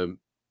him in the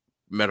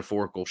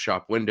metaphorical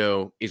shop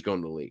window. He's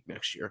going to the league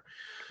next year.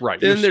 Right.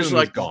 Then there's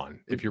gone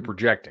if you're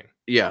projecting.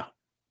 Yeah.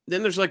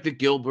 Then there's the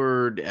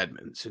Gilbert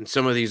Edmonds and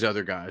some of these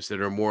other guys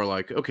that are more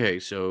okay,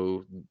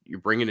 so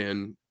you're bringing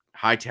in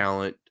high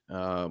talent,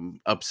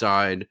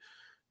 upside,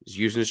 is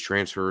using his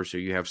transfer, so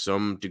you have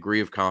some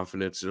degree of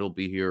confidence it'll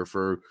be here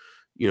for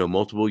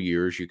multiple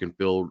years. You can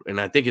build,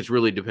 and I think it's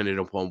really dependent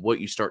upon what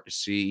you start to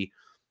see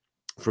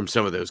from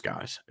some of those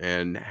guys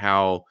and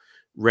how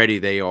ready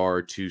they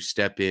are to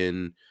step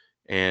in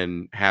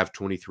and have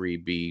 23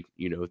 be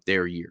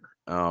their year.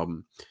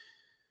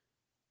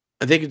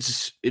 I think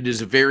it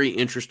is a very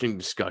interesting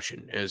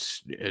discussion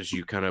as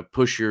you kind of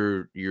push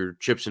your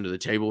chips into the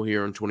table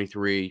here on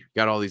 23. You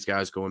got all these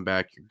guys going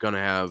back. You're going to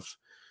have,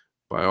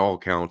 by all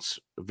accounts,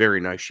 a very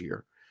nice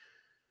year.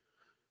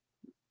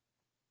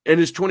 And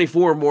is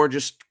 24 more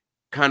just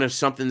kind of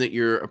something that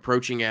you're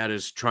approaching at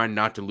as trying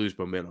not to lose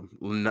momentum,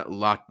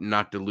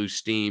 not to lose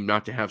steam,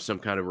 not to have some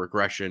kind of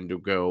regression to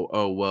go,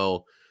 oh,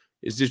 well,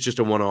 is this just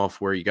a one-off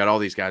where you got all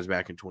these guys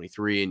back in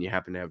 23 and you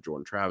happen to have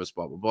Jordan Travis,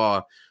 blah, blah,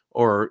 blah?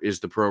 Or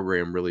is the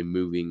program really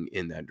moving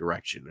in that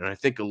direction? And I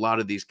think a lot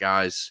of these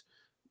guys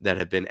that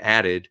have been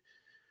added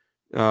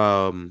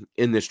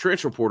in this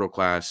transfer portal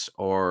class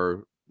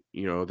are,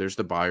 there's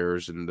the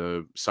Byers and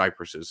the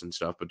Cypresses and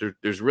stuff, but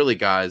there's really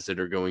guys that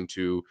are going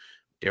to,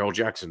 Darrell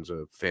Jackson's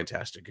a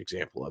fantastic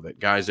example of it,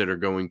 guys that are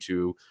going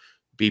to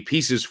be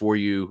pieces for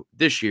you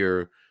this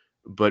year,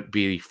 but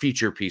be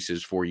feature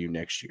pieces for you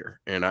next year.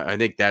 And I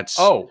think that's...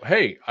 Oh,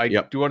 hey, I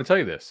do want to tell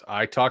you this.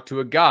 I talked to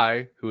a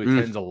guy who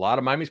attends a lot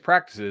of Miami's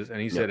practices, and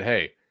he said,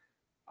 hey,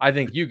 I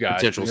think you guys...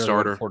 Potential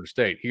starter. Florida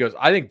State. He goes,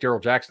 I think Darrell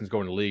Jackson's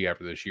going to the league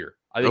after this year.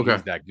 I think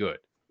he's that good.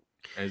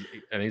 And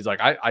he's like,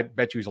 I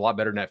bet you he's a lot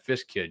better than that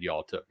Fisk kid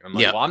y'all took. I'm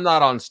like, well, I'm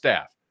not on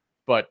staff.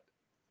 but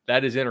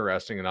that is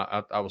interesting, and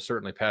I will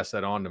certainly pass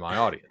that on to my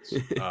audience.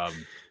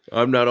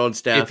 I'm not on If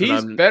staff, and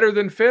he's I'm better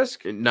than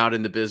Fisk, not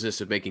in the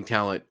business of making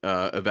talent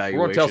we're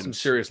going to tell some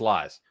evaluations. serious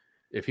lies.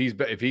 If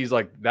he's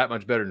like that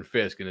much better than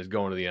Fisk and is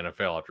going to the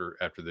NFL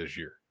after this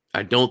year.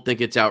 I don't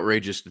think it's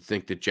outrageous to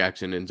think that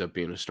Jackson ends up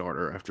being a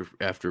starter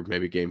after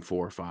maybe game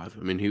 4 or 5.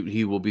 I mean,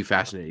 he will be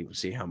fascinating to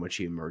see how much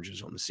he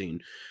emerges on the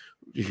scene.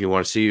 If you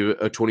want to see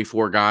a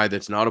 24 guy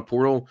that's not a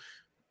portal,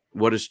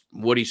 what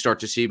do you start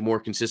to see more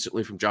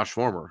consistently from Josh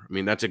Farmer? I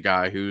mean, that's a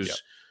guy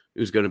who's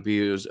going to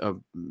be a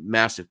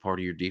massive part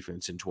of your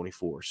defense in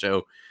 24.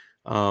 So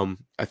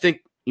I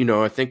think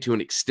to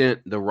an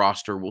extent the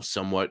roster will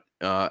somewhat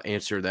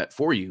answer that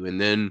for you. And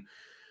then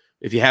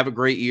if you have a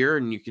great year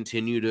and you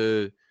continue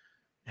to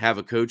have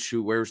a coach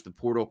who wears the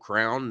portal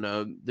crown,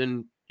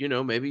 then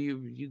maybe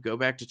you go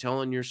back to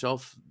telling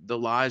yourself the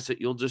lies that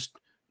you'll just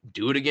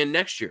do it again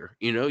next year.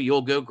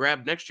 You'll go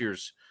grab next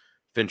year's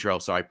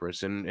Fintrell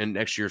Cypress and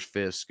next year's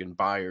Fisk and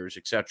Byers,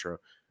 etc.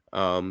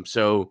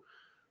 So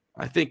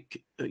I think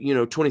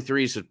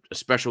 23 is a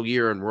special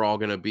year, and we're all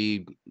going to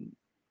be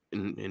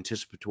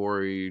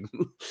anticipatory,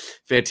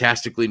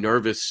 fantastically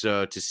nervous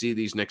to see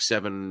these next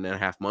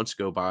 7.5 months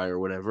go by or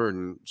whatever,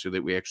 and so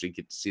that we actually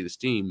get to see this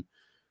team.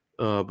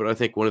 But I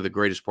think one of the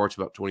greatest parts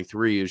about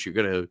 23 is you're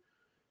gonna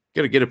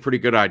get a pretty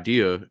good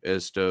idea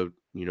as to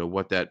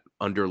what that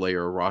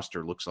underlayer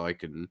roster looks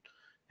like and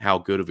how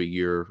good of a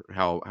year,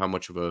 how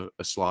much of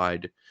a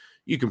slide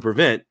you can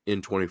prevent in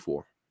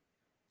 24.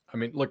 I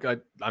mean, look,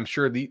 I'm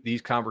sure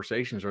these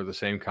conversations are the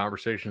same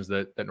conversations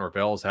that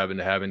Norvell is having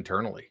to have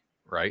internally,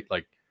 right?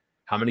 Like,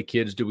 how many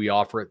kids do we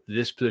offer at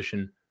this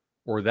position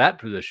or that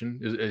position?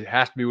 It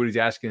has to be what he's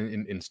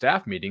asking in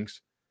staff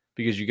meetings,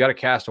 because you got to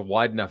cast a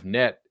wide enough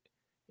net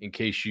in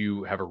case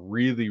you have a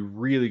really,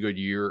 really good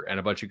year and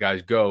a bunch of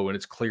guys go, and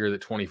it's clear that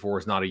 24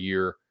 is not a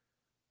year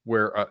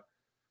where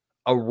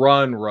a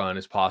run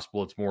is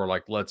possible. It's more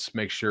like, let's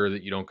make sure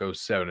that you don't go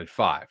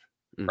 7-5,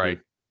 Mm-hmm. right?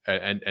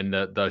 And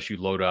thus you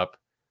load up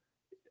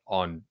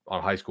on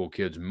high school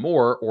kids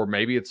more. Or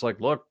maybe it's like,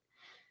 look,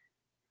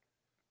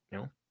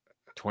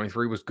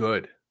 23 was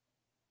good.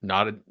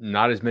 Not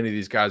as many of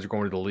these guys are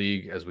going to the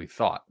league as we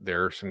thought.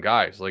 There are some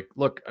guys like,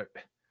 look,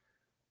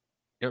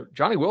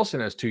 Johnny Wilson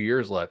has 2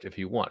 years left if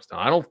he wants. Now,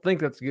 I don't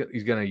think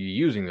he's going to be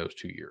using those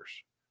 2 years.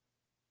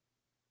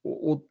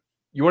 Well,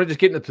 you want to just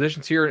get in the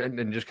positions here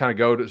and just kind of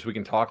go so we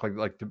can talk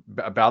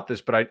about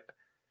this. But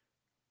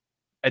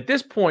at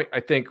this point, I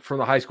think from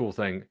the high school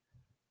thing,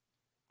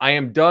 I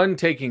am done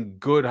taking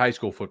good high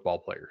school football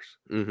players.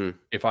 Mm-hmm.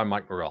 If I'm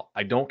Mike Norvell,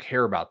 I don't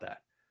care about that.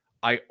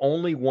 I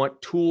only want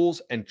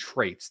tools and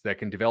traits that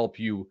can develop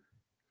you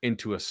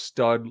into a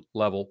stud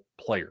level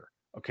player.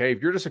 Okay.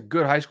 If you're just a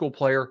good high school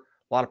player,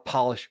 a lot of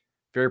polish,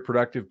 very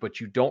productive, but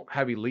you don't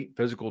have elite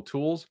physical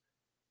tools,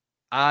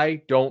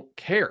 I don't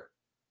care,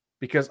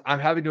 because I'm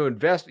having to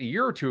invest a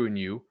year or two in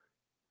you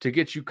to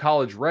get you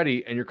college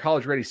ready, and your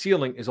college ready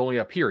ceiling is only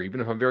up here, even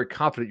if I'm very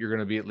confident you're going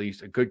to be at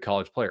least a good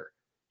college player.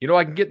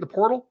 I can get in the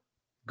portal?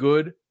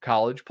 Good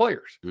college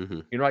players.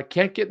 Mm-hmm. I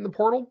can't get in the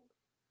portal?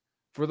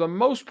 For the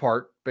most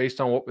part,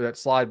 based on that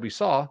slide we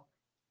saw,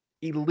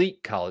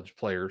 elite college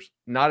players,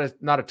 not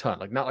a ton,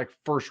 not like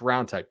first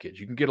round type kids.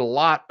 You can get a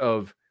lot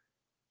of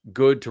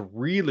good to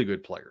really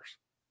good players,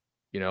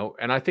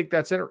 and I think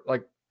that's it.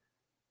 Like,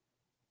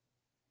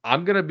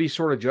 I'm going to be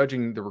sort of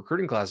judging the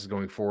recruiting classes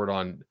going forward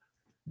on,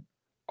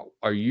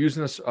 are you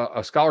using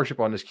a scholarship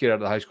on this kid out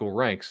of the high school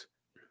ranks?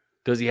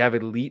 Does he have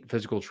elite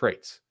physical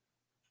traits?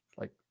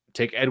 Like,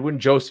 take Edwin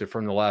Joseph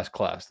from the last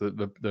class,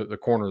 the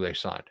corner they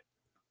signed.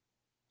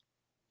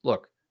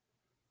 Look,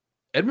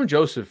 Edwin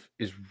Joseph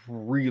is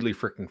really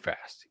freaking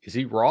fast. Is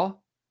he raw?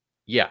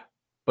 Yeah.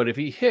 But if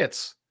he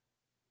hits,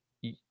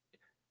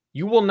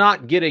 you will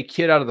not get a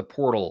kid out of the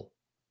portal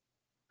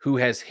who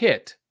has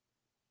hit,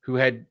 who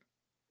had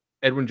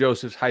Edwin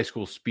Joseph's high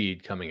school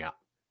speed coming out.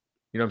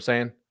 You know what I'm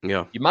saying?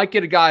 Yeah. You might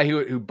get a guy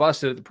who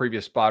busted at the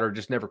previous spot or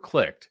just never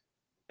clicked,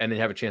 and then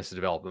have a chance to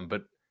develop him.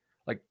 But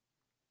like,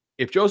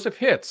 if Joseph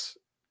hits,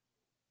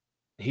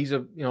 he's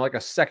like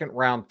a second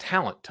round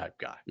talent type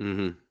guy.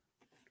 Mm-hmm.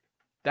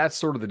 That's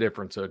sort of the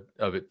difference of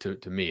it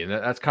to me. And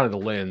that's kind of the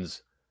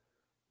lens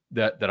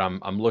that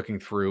I'm looking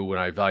through when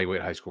I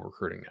evaluate high school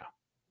recruiting now.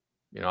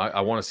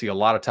 I want to see a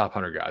lot of top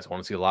 100 guys. I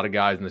want to see a lot of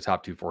guys in the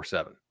top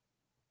 247.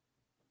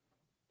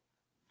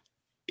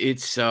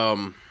 It's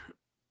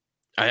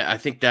I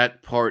think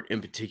that part in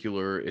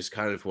particular is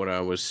kind of what I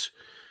was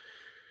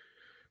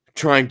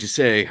trying to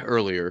say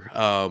earlier.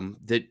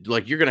 That,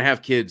 like, you're gonna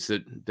have kids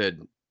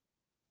that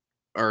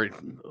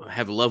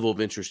have a level of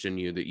interest in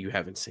you that you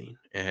haven't seen,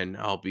 and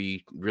I'll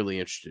be really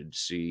interested to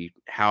see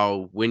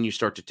when you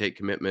start to take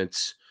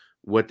commitments,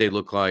 what they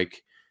look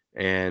like,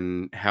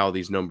 and how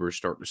these numbers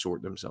start to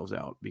sort themselves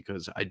out.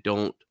 Because I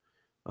don't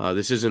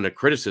this isn't a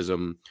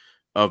criticism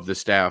of the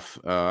staff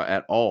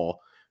at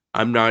all.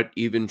 I'm not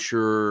even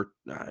sure,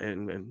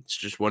 and it's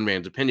just one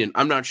man's opinion,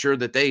 I'm not sure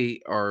that they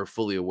are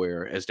fully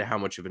aware as to how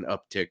much of an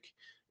uptick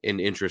in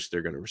interest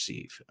they're going to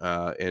receive,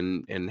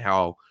 and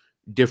how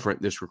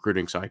different this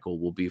recruiting cycle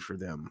will be for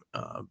them.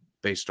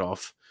 based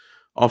off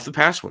the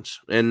past ones.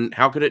 And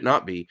how could it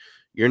not be?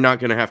 You're not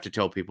going to have to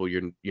tell people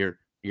you're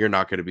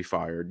not going to be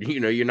fired.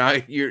 You're not.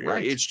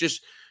 Right. It's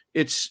just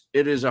it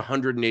is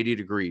 180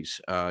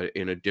 degrees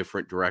in a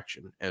different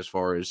direction as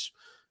far as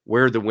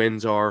where the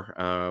winds are.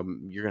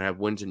 You're going to have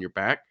winds in your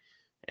back,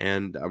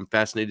 and I'm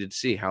fascinated to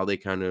see how they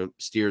kind of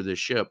steer this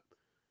ship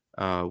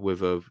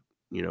with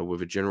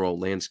a general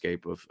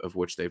landscape of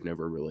which they've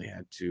never really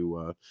had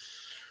to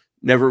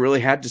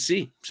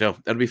see. So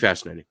that'll be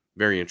fascinating.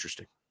 Very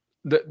interesting.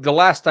 The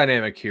last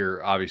dynamic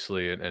here,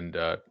 obviously, and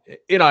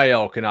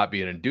NIL cannot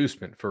be an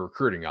inducement for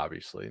recruiting,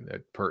 obviously,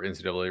 per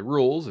NCAA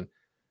rules, and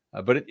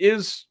but it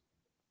is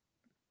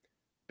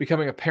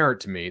becoming apparent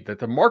to me that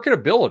the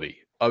marketability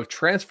of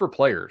transfer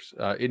players,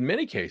 in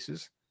many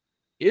cases,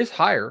 is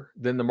higher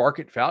than the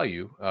market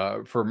value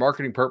for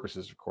marketing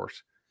purposes, of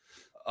course,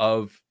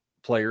 of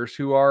players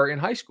who are in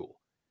high school.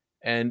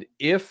 And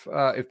if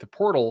the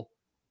portal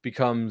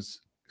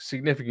becomes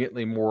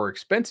significantly more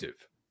expensive,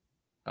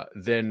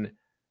 then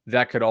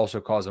that could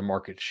also cause a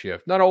market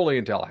shift, not only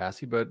in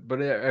Tallahassee, but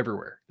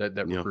everywhere that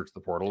Yeah. recruits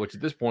the portal, which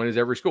at this point is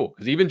every school,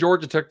 because even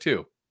Georgia Tech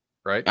too,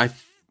 right?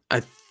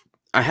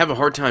 I have a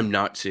hard time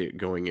not see it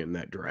going in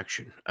that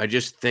direction. I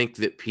just think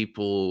that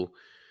people,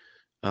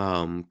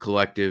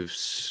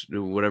 collectives,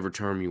 whatever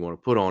term you want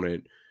to put on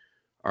it,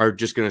 are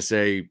just going to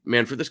say,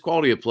 man, for this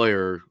quality of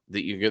player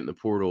that you get in the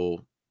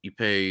portal, you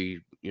pay,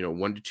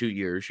 1 to 2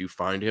 years, you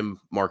find him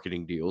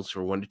marketing deals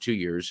for 1 to 2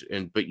 years,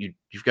 but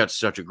you've got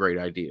such a great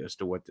idea as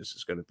to what this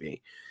is going to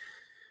be.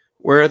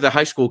 Where the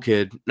high school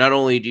kid, not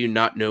only do you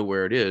not know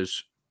where it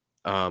is,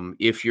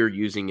 if you're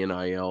using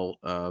NIL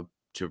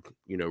to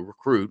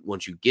recruit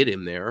once you get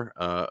him there,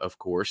 of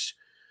course,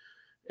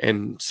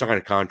 and sign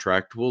a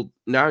contract. Well,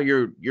 now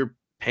you're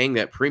paying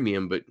that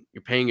premium, but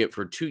you're paying it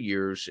for 2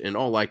 years in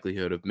all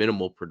likelihood of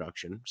minimal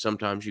production.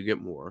 Sometimes you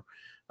get more.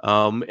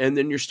 And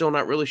then you're still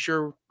not really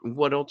sure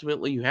what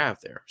ultimately you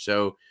have there.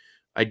 So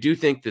I do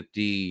think that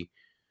the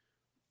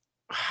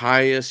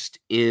highest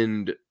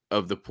end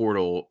of the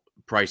portal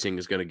pricing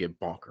is going to get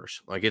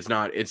bonkers. Like it's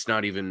not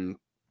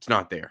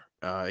there.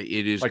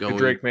 It is Like the going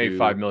Drake May to,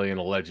 $5 million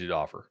alleged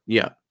offer.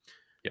 yeah.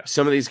 Yeah.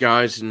 Some of these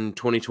guys in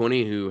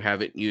 2020 who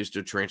haven't used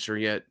a transfer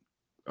yet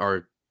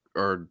are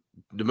the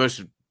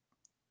most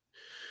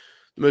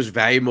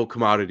valuable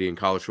commodity in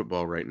college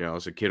football right now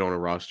is a kid on a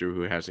roster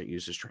who hasn't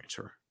used his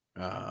transfer.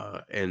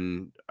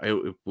 And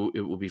it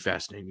will be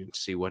fascinating to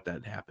see what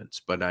that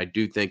happens. But I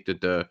do think that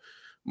the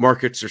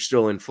markets are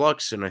still in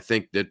flux, and I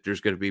think that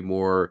there's going to be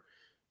more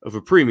of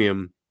a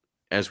premium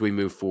as we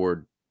move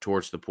forward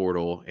towards the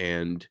portal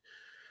and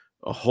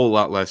a whole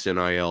lot less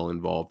NIL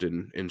involved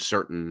in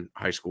certain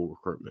high school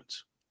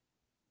recruitments.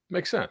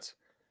 Makes sense.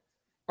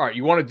 All right,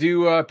 you want to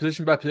do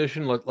position by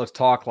position? Let's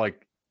talk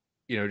like,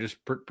 just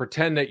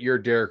pretend that you're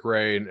Derek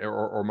Ray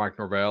or Mike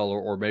Norvell,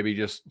 or maybe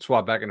just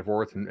swap back and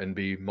forth and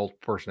be multiple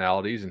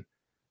personalities and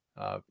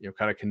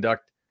kind of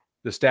conduct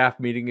the staff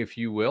meeting, if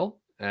you will,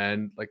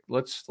 and like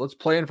let's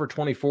plan for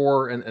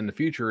 24 and the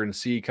future and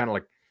see kind of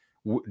like,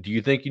 do you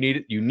think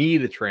you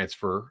need a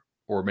transfer,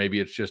 or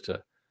maybe it's just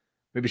a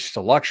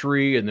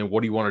luxury, and then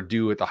what do you want to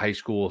do at the high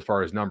school as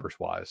far as numbers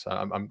wise?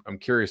 I'm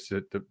curious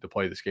to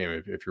play this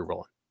game if you're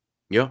willing.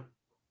 Yeah,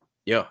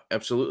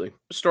 absolutely.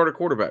 Start a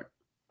quarterback.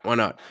 Why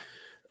not?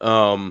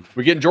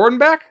 We getting Jordan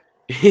back?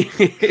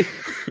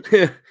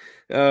 I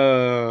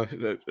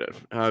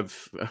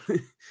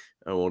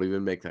won't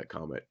even make that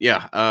comment.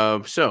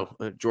 Yeah. So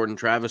Jordan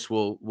Travis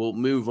will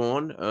move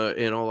on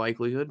in all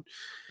likelihood,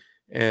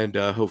 and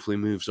hopefully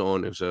moves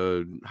on as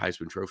a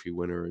Heisman Trophy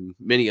winner and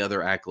many other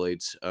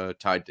accolades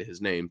tied to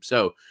his name.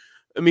 So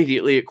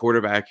immediately at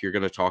quarterback, you're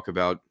going to talk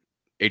about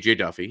AJ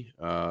Duffy,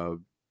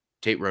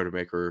 Tate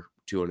Rodemaker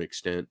to an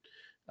extent.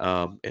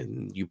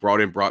 And you brought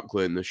in Brock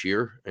Glenn this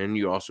year, and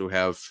you also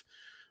have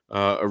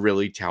a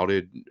really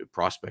touted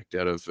prospect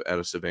out of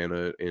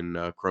Savannah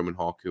in Croman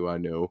Hawk, who I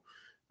know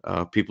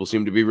people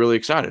seem to be really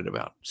excited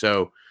about.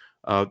 So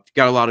got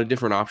a lot of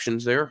different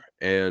options there,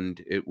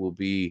 and it will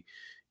be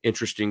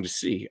interesting to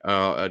see.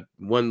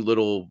 One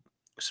little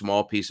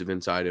small piece of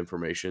inside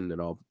information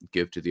that I'll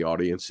give to the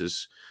audience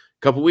is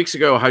a couple weeks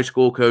ago, a high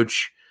school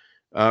coach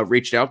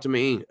reached out to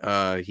me.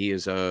 He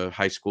is a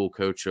high school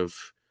coach of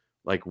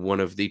like one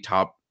of the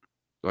top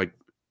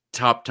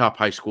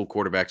high school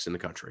quarterbacks in the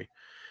country,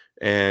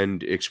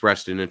 and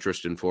expressed an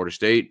interest in Florida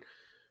State.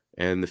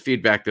 And the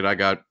feedback that I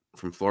got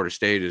from Florida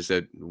State is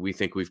that we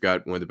think we've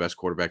got one of the best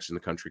quarterbacks in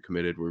the country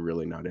committed. We're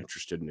really not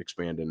interested in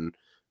expanding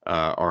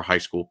our high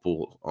school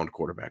pool on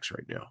quarterbacks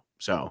right now.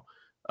 So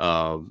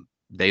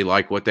they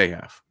like what they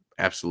have.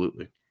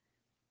 Absolutely.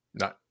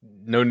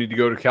 No need to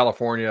go to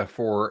California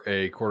for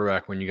a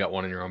quarterback when you got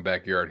one in your own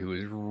backyard who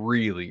is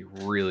really,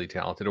 really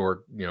talented,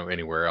 or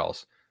anywhere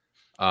else.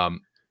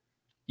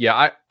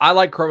 Yeah, I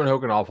like Croman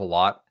Hawk an awful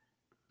lot.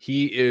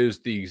 He is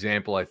the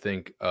example, I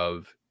think,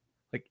 of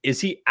like,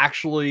 is he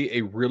actually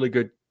a really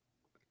good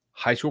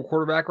high school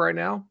quarterback right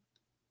now?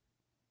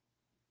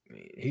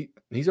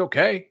 He's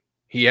okay.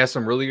 He has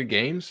some really good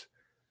games.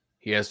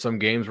 He has some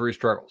games where he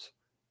struggles.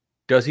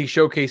 Does he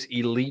showcase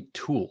elite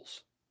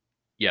tools?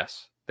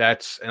 Yes.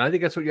 And I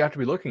think that's what you have to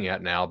be looking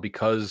at now,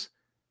 because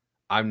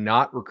I'm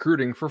not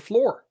recruiting for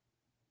floor,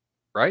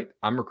 right?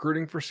 I'm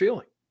recruiting for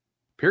ceiling,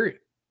 period.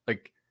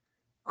 Like,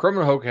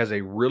 Krummenhoek has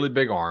a really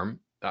big arm.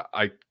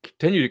 I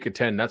continue to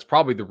contend that's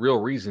probably the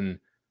real reason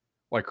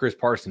why Chris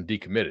Parson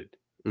decommitted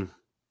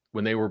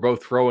when they were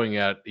both throwing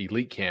at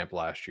elite camp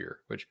last year,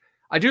 which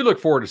I do look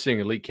forward to seeing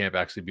elite camp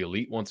actually be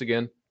elite once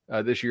again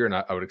this year. And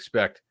I would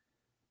expect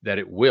that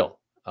it will.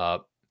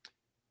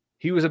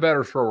 He was a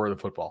better thrower of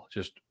the football,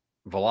 just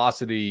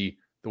velocity,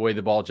 the way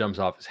the ball jumps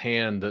off his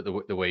hand,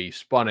 the way he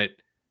spun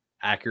it,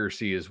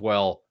 accuracy as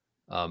well.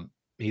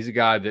 He's a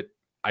guy that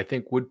I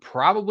think would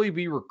probably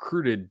be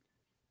recruited,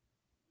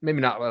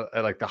 maybe not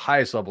at like the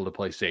highest level to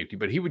play safety,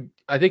 but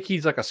I think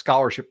he's like a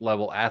scholarship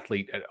level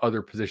athlete at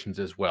other positions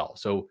as well.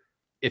 So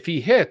if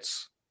he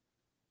hits,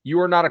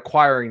 you are not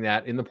acquiring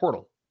that in the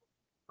portal,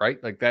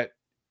 right? Like that,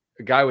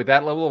 a guy with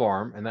that level of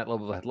arm and that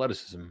level of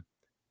athleticism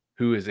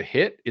who is a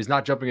hit is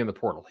not jumping in the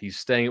portal. He's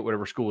staying at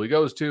whatever school he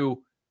goes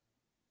to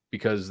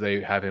because they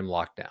have him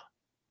locked down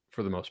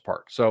for the most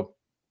part. So,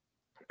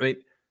 I mean,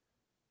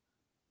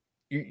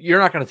 you're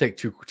not going to take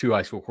two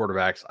high school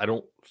quarterbacks, I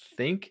don't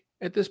think,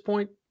 at this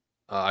point.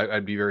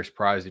 I'd be very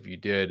surprised if you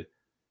did.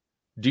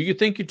 Do you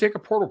think you'd take a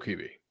portal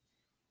QB?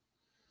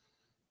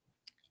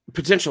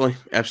 Potentially,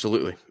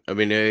 absolutely. I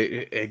mean,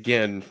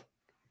 again,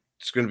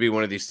 it's going to be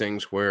one of these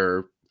things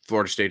where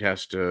Florida State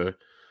has to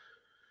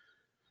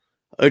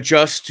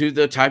adjust to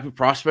the type of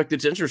prospect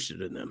that's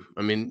interested in them.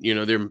 I mean, you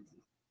know,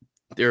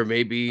 there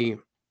may be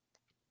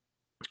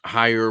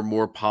higher,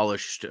 more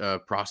polished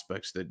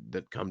prospects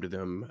that come to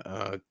them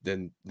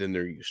than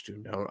they're used to.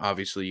 Now,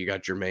 obviously, you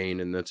got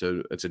Jermaine, and that's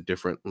a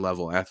different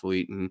level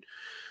athlete. And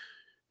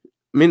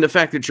I mean, the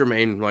fact that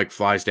Jermaine like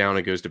flies down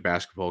and goes to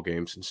basketball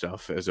games and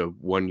stuff as a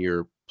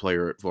 1-year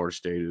player at Florida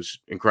State is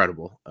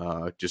incredible.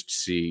 Just to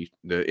see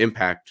the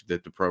impact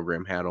that the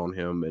program had on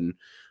him and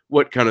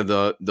what kind of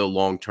the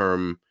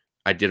long-term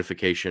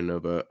identification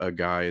of a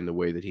guy and the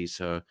way that he's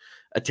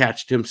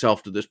attached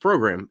himself to this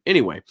program.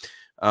 Anyway,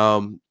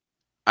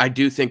 I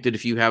do think that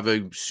if you have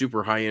a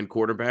super high-end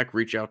quarterback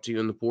reach out to you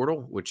in the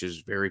portal, which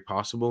is very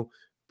possible,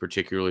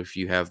 particularly if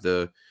you have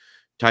the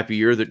type of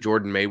year that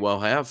Jordan may well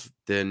have,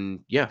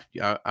 then yeah,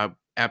 I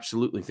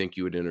absolutely think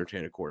you would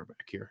entertain a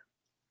quarterback here.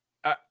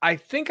 I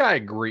think I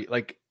agree.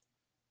 Like,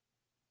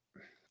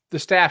 the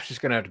staff's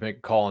just going to have to make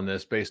a call on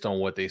this based on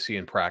what they see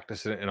in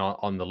practice and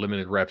on the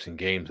limited reps and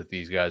games that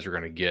these guys are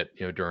going to get,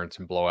 you know, during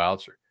some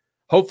blowouts, or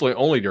hopefully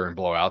only during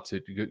blowouts,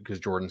 because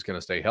Jordan's going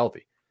to stay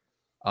healthy.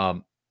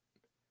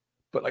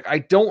 But like, I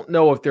don't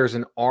know if there's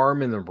an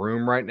arm in the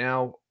room right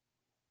now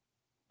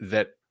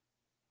that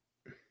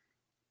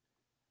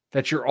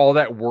you're all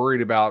that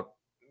worried about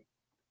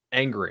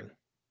angering,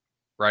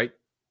 right?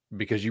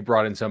 Because you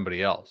brought in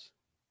somebody else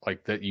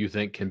like that you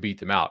think can beat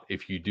them out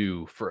if you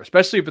do,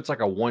 especially if it's like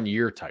a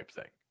 1-year type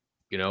thing,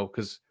 you know,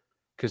 because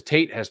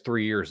Tate has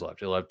 3 years left.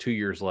 He'll have 2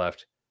 years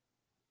left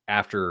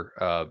after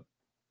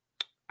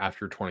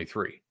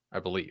 23, I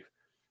believe.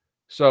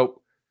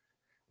 So,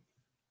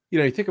 you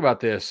know, you think about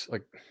this,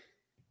 like,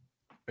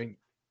 I mean,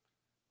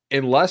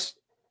 unless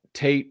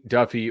Tate,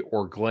 Duffy,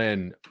 or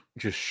Glenn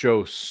just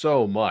show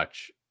so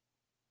much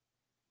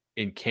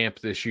in camp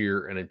this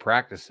year and in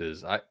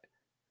practices,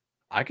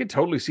 I could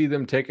totally see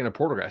them taking a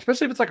portal guy,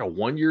 especially if it's like a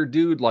 1-year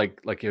dude, like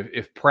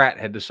if Pratt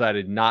had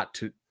decided not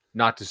to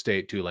stay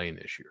at Tulane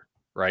this year,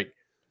 right?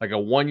 Like a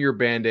 1-year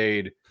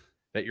Band-Aid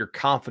that you're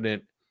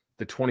confident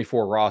the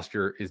 24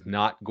 roster is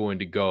not going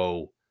to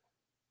go,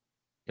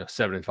 you know,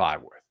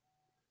 7-5 with,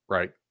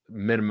 right?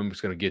 Minimum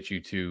is going to get you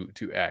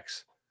to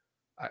X.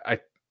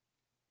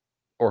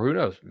 Or who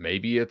knows?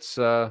 Maybe it's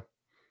something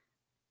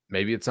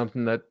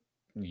that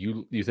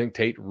you think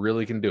Tate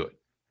really can do it.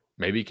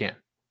 Maybe he can.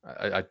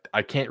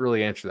 I can't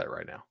really answer that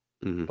right now,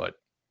 but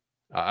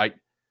I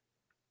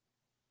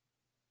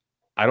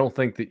don't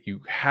think that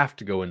you have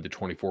to go into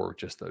 24 with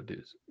just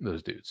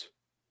those dudes.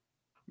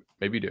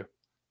 Maybe you do.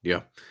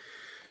 Yeah.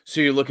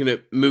 So you're looking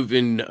at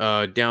moving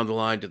down the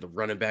line to the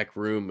running back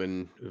room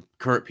and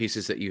current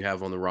pieces that you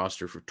have on the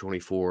roster for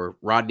 24: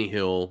 Rodney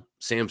Hill,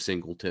 Sam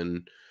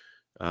Singleton.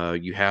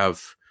 You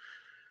have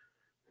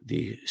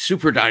the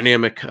super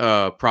dynamic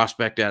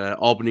prospect at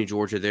Albany,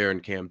 Georgia there,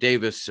 and Cam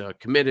Davis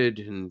committed,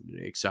 and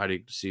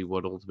excited to see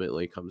what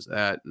ultimately comes of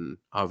that. And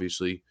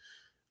obviously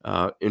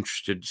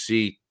interested to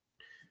see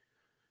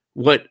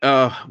what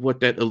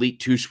that elite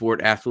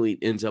 2-sport athlete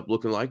ends up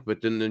looking like.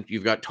 But then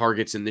you've got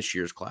targets in this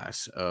year's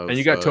class. And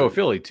you got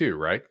Toafili too,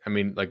 right? I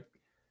mean, like,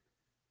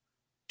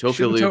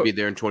 Toafili would be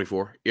there in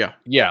 24. Yeah.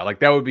 Yeah, like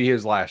that would be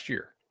his last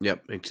year.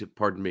 Yep.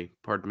 Pardon me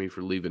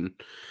for leaving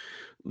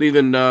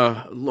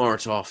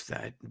Lawrence off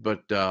that.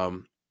 But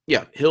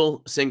yeah,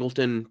 Hill,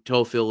 Singleton,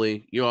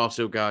 Toafili. You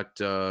also got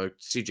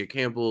CJ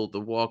Campbell,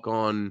 the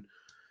walk-on,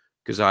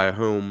 Keziah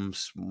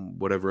Holmes,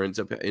 whatever ends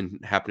up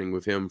happening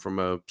with him from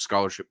a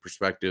scholarship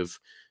perspective.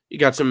 You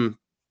got some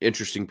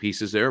interesting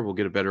pieces there. We'll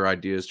get a better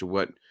idea as to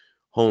what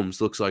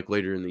Holmes looks like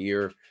later in the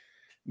year.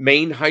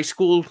 main high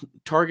school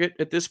target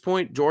at this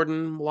point,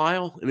 Jordan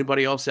Lyle.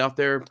 Anybody else out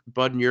there,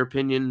 Bud? In your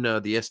opinion,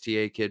 the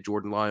STA kid,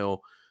 Jordan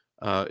Lyle,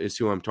 is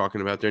who I'm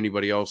talking about. There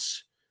anybody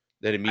else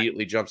that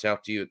immediately jumps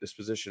out to you at this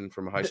position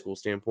from a high school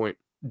standpoint?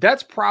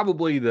 That's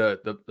probably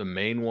the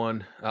main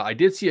one. I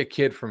did see a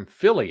kid from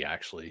Philly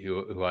actually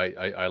who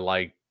I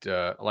liked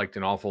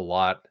an awful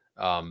lot.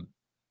 I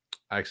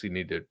actually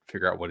need to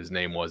figure out what his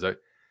name was. I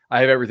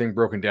have everything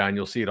broken down.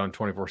 You'll see it on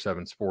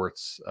 24/7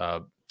 Sports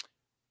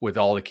with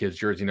all the kids'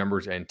 jersey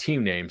numbers and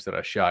team names that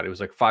I shot. It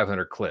was like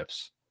 500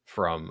 clips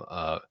from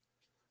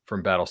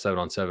Battle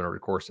 7-on-7 over the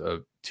course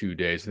of 2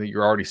 days. I think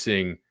you're already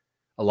seeing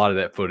a lot of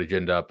that footage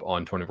end up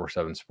on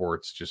 24/7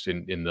 Sports, just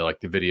in the like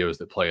the videos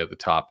that play at the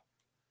top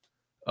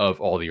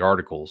of all the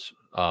articles.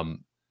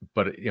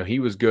 But he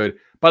was good.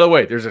 By the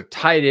way, there's a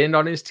tight end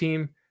on his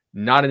team,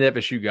 not an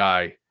FSU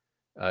guy.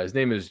 His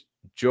name is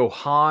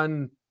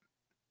Johan.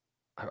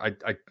 I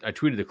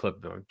tweeted the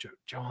clip though.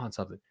 Johan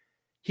something.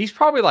 He's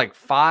probably like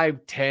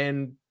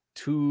 5'10",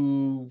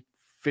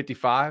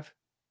 255.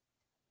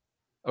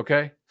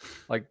 Okay.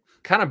 Like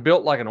kind of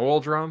built like an oil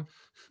drum.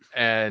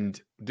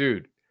 And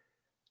dude,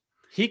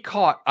 he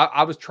caught,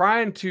 I was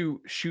trying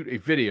to shoot a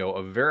video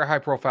of a very high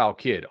profile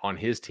kid on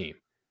his team.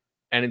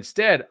 And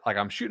instead, like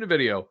I'm shooting a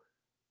video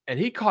and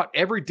he caught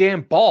every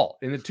damn ball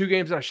in the 2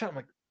 games that I shot. I'm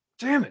like,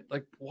 damn it.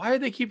 Like, why do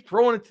they keep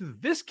throwing it to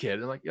this kid?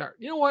 And I'm like, yeah,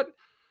 you know what?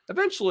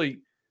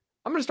 Eventually,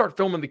 I'm going to start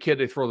filming the kid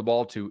they throw the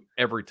ball to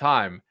every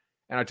time.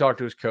 And I talked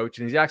to his coach,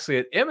 and he's actually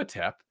at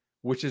Emetep,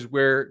 which is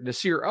where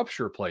Nasir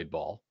Upshur played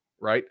ball,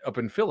 right, up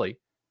in Philly.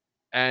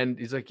 And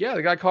he's like, yeah,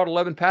 the guy caught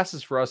 11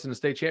 passes for us in the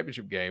state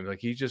championship game.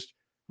 Like, he's just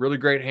really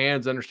great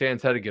hands,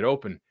 understands how to get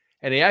open.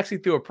 And he actually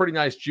threw a pretty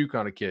nice juke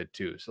on a kid,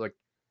 too. So, like,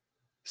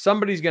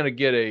 somebody's going to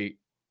get a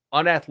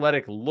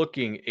unathletic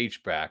looking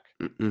H-back.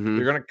 Mm-hmm.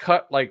 They're going to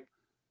cut like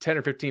 10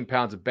 or 15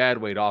 pounds of bad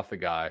weight off the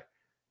guy.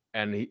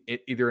 And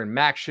either in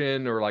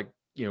Maction or like,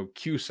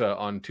 CUSA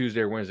on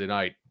Tuesday or Wednesday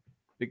night,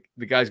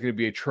 the guy's going to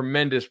be a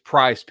tremendous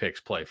prize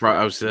picks play.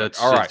 That's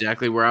all right.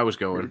 Exactly where I was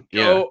going.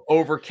 Go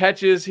over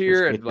catches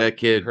here. And that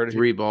kid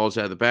 3 balls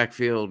out of the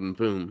backfield and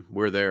boom,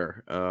 we're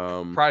there.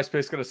 Prize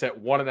picks going to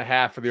set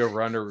 1.5 for the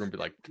over under. We're going to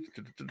be like,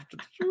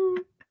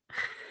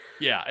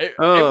 yeah, it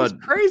was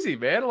crazy,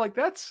 man. Like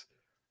that's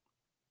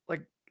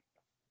like,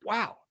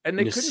 wow. And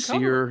they couldn't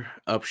cover.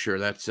 Upshur.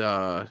 That's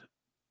I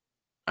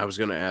was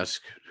going to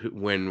ask who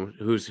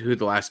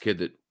the last kid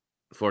that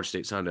Florida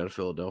State signed out of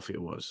Philadelphia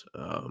was.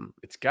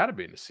 It's got to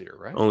be Nasir,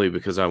 right? Only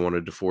because I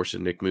wanted to force a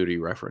Nick Moody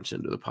reference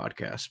into the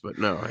podcast, but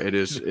no, it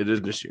is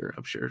Nasir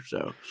Upshur.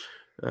 So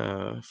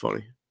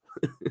funny.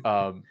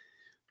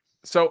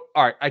 So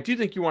all right, I do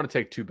think you want to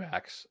take 2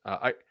 backs.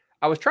 I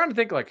was trying to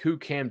think like who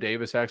Cam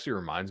Davis actually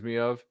reminds me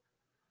of,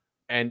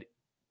 and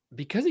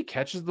because he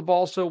catches the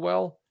ball so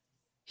well,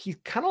 he's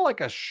kind of like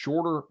a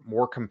shorter,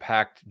 more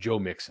compact Joe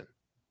Mixon.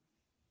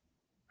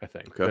 I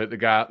think the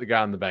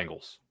guy on the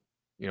Bengals.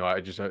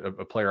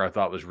 A player I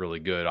thought was really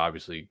good.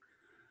 Obviously,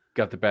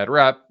 got the bad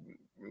rap,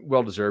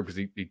 well deserved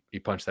because he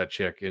punched that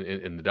chick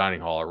in the dining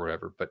hall or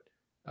whatever. But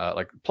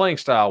like playing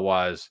style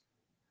wise,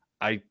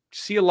 I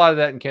see a lot of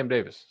that in Cam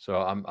Davis.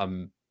 So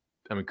I'm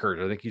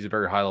encouraged. I think he's a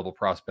very high level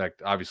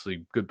prospect.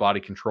 Obviously, good body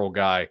control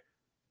guy.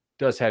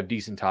 Does have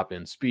decent top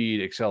end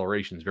speed.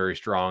 Acceleration is very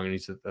strong, and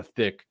he's a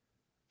thick,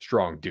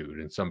 strong dude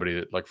and somebody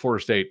that like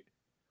Florida State.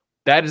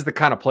 That is the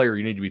kind of player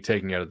you need to be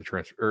taking out of the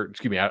transfer, or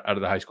excuse me, out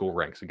of the high school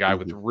ranks. A guy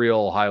with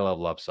real high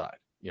level upside,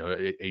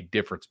 a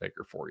difference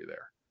maker for you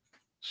there.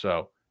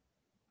 So,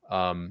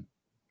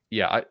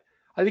 yeah,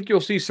 I think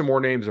you'll see some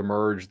more names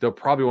emerge. They'll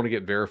probably want to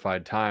get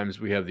verified times.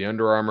 We have the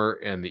Under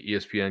Armour and the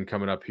ESPN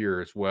coming up here,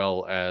 as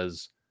well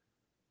as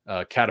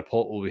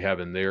Catapult will be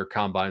having their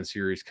combine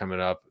series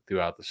coming up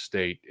throughout the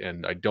state.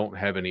 And I don't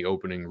have any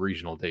opening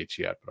regional dates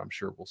yet, but I'm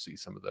sure we'll see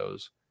some of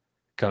those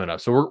coming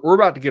up. So we're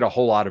about to get a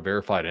whole lot of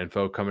verified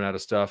info coming out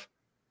of stuff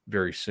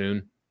very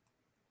soon.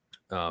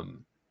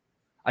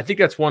 I think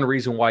that's one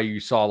reason why you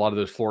saw a lot of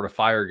those Florida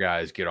Fire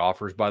guys get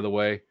offers, by the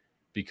way,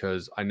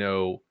 because I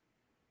know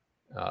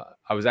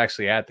I was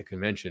actually at the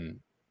convention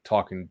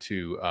talking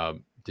to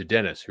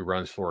Dennis, who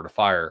runs Florida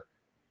Fire,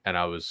 and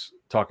I was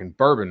talking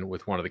bourbon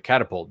with one of the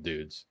Catapult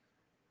dudes,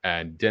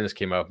 and Dennis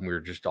came up and we were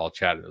just all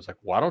chatting. I was like,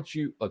 why don't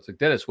you, I was like,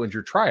 Dennis, when's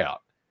your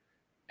tryout?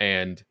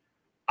 And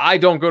I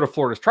don't go to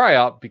Florida's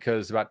tryout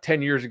because about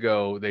 10 years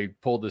ago, they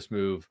pulled this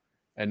move,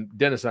 and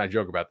Dennis and I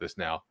joke about this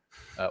now,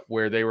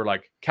 where they were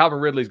like, Calvin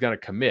Ridley's going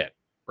to commit,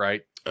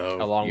 right?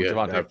 Along with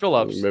Devontae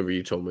Phillips. Remember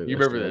you told me this. You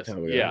remember this?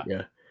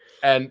 Yeah.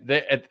 And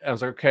I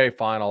was like, okay,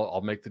 fine.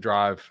 I'll make the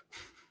drive.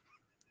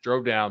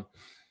 Drove down.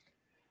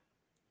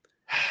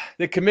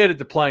 They committed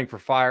to playing for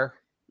Fire.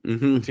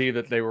 Team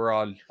that they were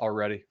on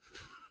already.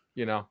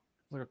 Like,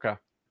 okay.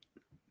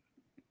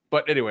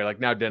 But anyway, like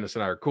now Dennis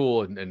and I are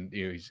cool, and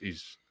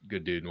he's a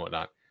good dude and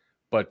whatnot.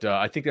 But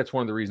I think that's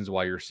one of the reasons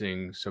why you're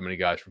seeing so many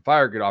guys from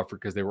Fire get offered,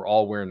 because they were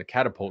all wearing the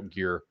Catapult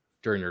gear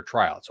during their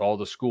tryouts. So all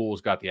the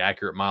schools got the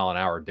accurate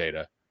mile-an-hour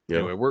data. Yeah.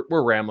 Anyway,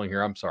 we're rambling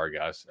here. I'm sorry,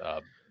 guys.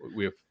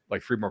 We have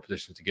like 3 more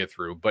positions to get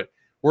through, but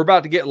we're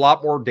about to get a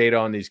lot more data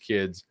on these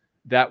kids.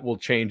 that will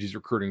change these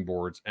recruiting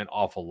boards an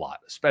awful lot,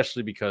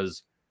 especially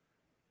because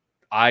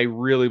I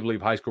really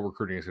believe high school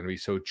recruiting is going to be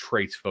so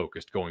traits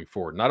focused going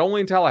forward, not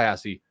only in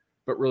Tallahassee,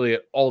 but really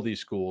at all these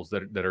schools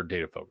that are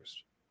data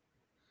focused.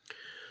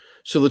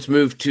 So let's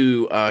move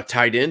to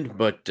tight end,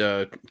 but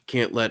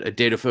can't let a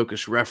data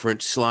focus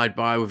reference slide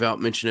by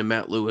without mentioning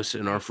Matt Lewis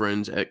and our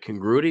friends at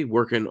Congruity,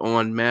 working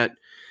on Matt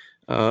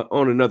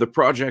on another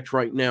project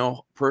right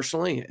now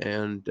personally,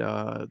 and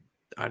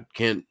I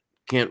can't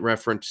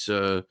reference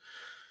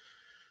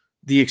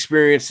the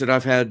experience that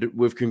I've had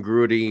with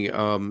Congruity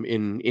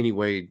in any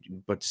way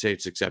but to say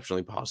it's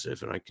exceptionally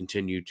positive, and I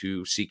continue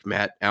to seek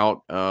Matt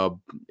out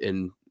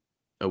in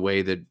a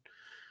way that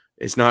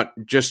it's not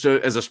just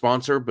as a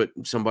sponsor, but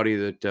somebody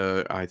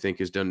that I think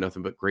has done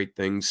nothing but great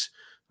things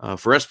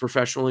for us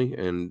professionally,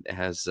 and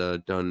has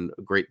done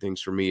great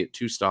things for me at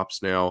 2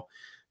 stops now.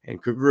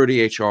 And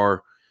Congruity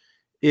HR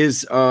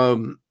is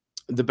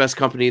the best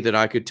company that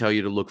I could tell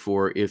you to look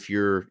for if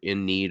you're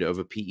in need of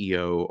a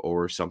PEO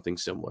or something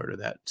similar to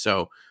that.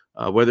 So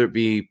whether it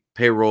be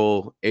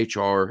payroll,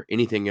 HR,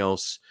 anything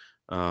else,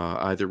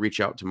 either reach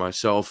out to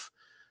myself.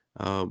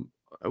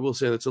 I will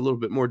say that's a little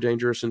bit more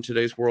dangerous in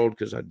today's world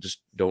because I just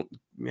don't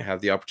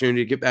have the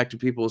opportunity to get back to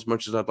people as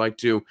much as I'd like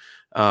to.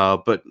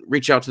 But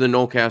reach out to the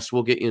Nolecast.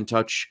 We'll get you in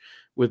touch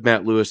with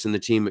Matt Lewis and the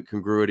team at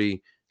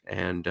Congruity,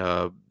 and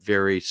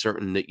very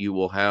certain that you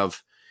will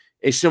have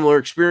a similar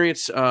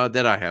experience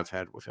that I have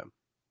had with him.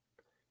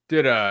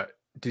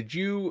 Did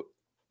you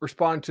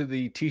respond to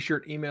the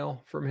T-shirt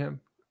email from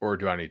him, or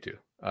do I need to?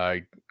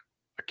 I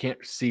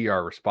can't see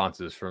our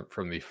responses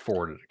from the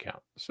forwarded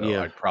account, so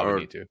Yeah, I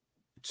probably need to.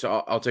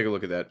 So I'll take a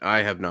look at that.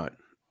 I have not.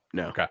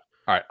 No. Okay.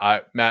 All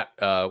right. Matt,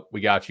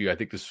 we got you. I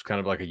think this is kind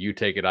of like a you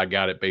take it, I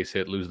got it, base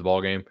hit, lose the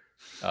ball game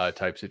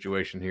type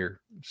situation here.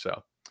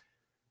 So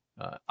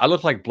I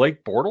look like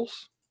Blake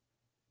Bortles.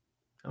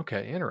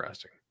 Okay,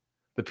 interesting.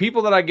 The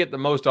people that I get the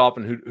most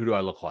often, who do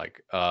I look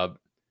like?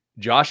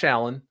 Josh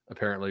Allen,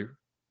 apparently,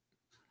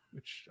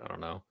 which I don't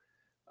know.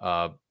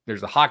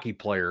 There's a hockey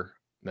player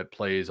that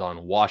plays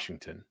on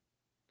Washington.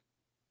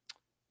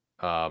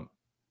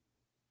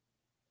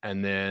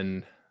 And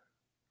then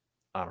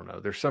I don't know.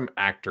 There's some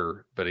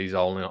actor, but he's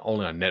only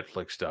on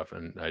Netflix stuff,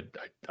 and I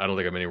don't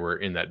think I'm anywhere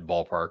in that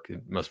ballpark.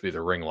 It must be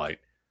the ring light.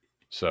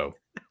 So,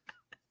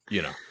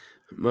 you know,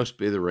 it must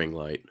be the ring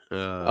light.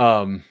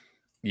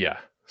 Yeah.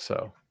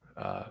 So,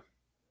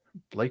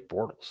 Blake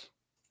Bortles.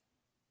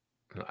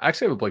 I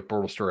actually have a Blake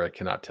Bortles story I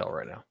cannot tell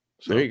right now.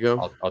 So there you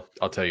go.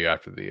 I'll tell you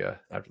after the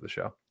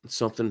show.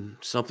 Something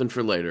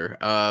for later.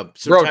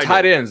 So bro,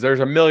 tight ends.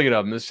 There's a million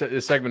of them.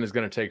 This segment is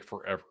going to take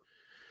forever.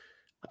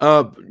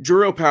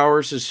 Jarrell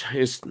Powers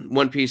is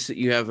one piece that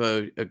you have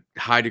a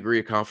high degree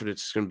of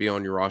confidence is going to be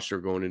on your roster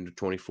going into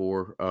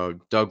 24.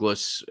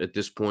 Douglas, at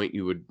this point,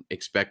 you would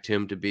expect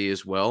him to be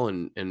as well,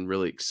 and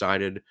really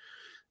excited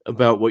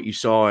about what you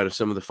saw out of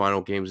some of the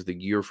final games of the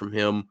year from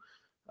him.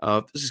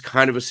 This is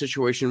kind of a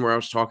situation where I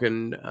was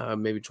talking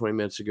maybe 20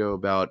 minutes ago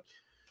about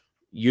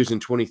using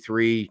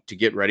 23 to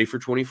get ready for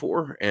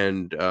 24.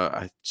 And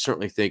I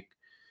certainly think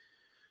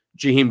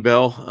Jaheim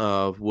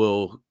Bell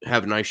will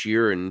have a nice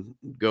year and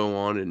go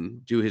on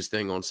and do his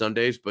thing on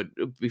Sundays, but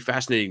it'll be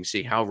fascinating to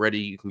see how ready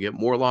you can get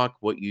Morlock,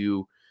 what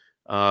you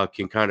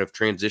can kind of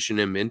transition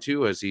him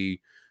into as he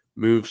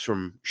moves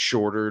from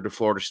Shorter to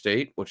Florida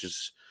State, which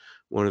is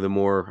one of the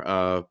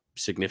more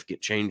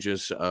significant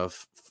changes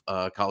of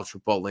college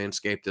football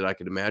landscape that I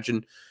could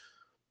imagine.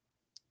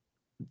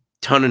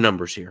 Ton of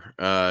numbers here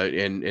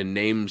and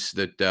names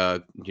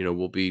that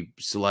we'll be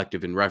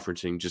selective in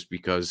referencing just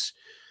because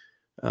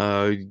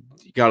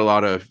you've done a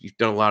lot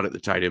at the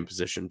tight end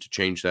position to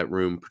change that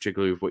room,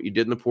 particularly with what you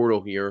did in the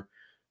portal here.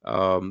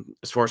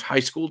 As far as high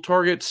school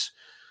targets,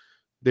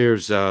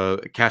 there's a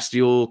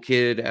Castile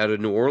kid out of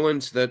New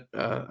Orleans that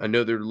I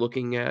know they're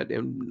looking at,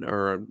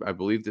 or I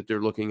believe that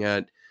they're looking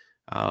at.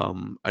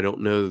 I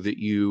don't know that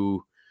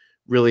you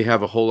really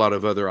have a whole lot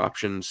of other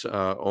options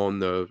on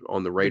the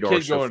radar. The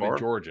kid so going far to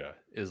Georgia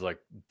is like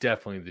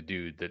definitely the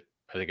dude that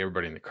I think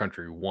everybody in the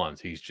country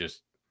wants. He's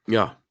just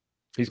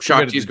he's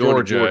shocked he's going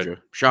to Georgia.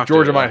 Shocked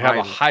Georgia might have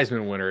a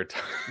Heisman winner.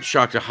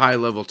 Shocked a high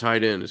level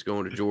tight end is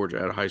going to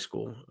Georgia out of high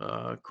school.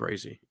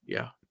 Crazy,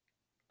 yeah.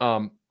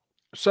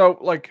 So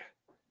like,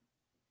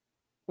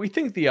 we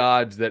think the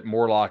odds that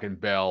Morlock and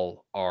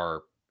Bell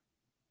are,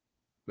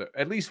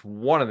 at least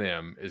one of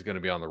them is going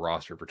to be on the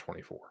roster for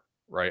 24,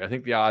 right? I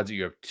think the odds that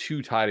you have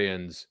two tight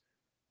ends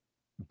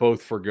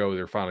both forgo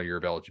their final year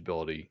of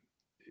eligibility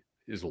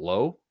is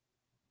low,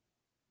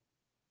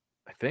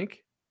 I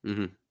think.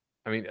 Mm-hmm.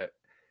 I mean,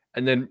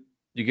 and then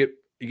you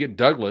get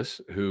Douglas,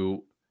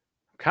 who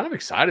I'm kind of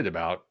excited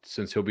about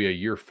since he'll be a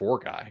year 4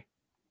 guy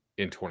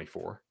in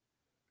 24.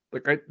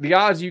 Like the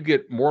odds you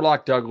get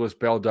Morlock Douglas,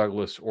 Bell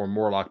Douglas, or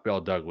Morlock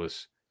Bell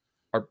Douglas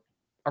are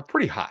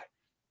pretty high.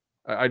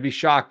 I'd be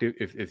shocked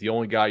if the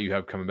only guy you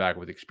have coming back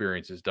with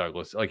experience is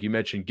Douglas. Like you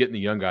mentioned, getting the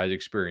young guys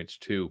experience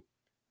too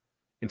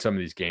in some of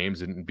these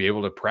games and be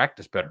able to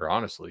practice better,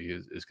 honestly,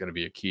 is going to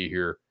be a key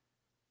here.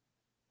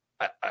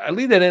 I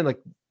leave that in, like,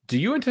 Do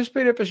you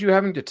anticipate FSU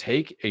having to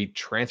take a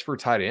transfer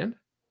tight end?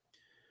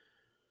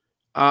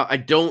 I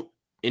don't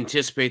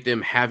anticipate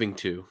them having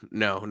to.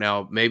 No.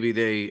 Now, maybe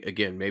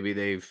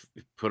they've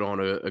put on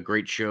a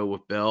great show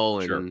with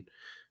Bell, Sure. and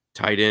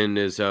tight end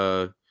is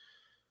a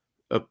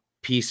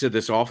piece of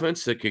this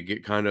offense that could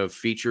get kind of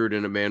featured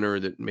in a manner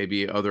that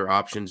maybe other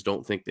options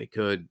don't think they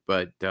could.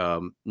 But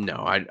no,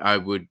 I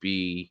would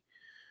be.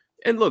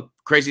 And look,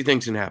 crazy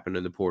things can happen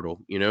in the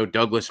portal.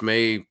 Douglas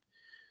may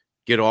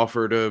get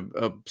offered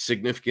a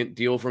significant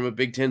deal from a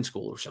Big Ten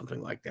school or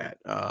something like that.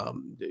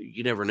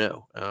 You never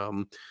know.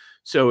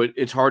 So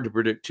it's hard to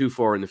predict too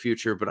far in the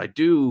future, but I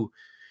do.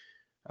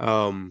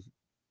 Um,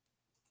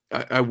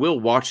 I will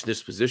watch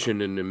this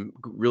position, and am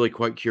really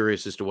quite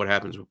curious as to what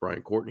happens with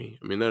Brian Courtney.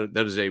 I mean,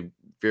 that is a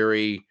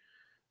very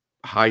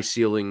high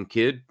ceiling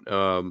kid.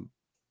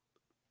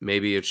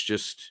 Maybe it's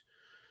just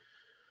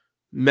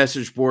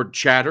message board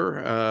chatter,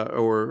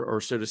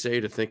 or so to say,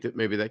 to think that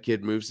maybe that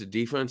kid moves to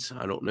defense.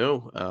 I don't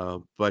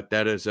know, but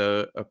that is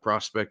a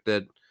prospect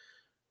that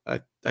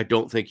I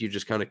don't think you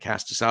just kind of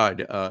cast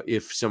aside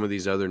if some of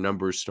these other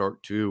numbers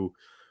start to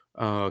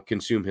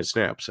consume his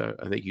snaps.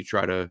 I think you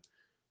try to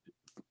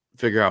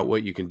figure out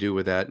what you can do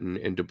with that,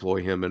 and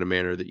deploy him in a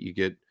manner that you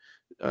get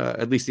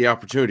at least the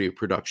opportunity of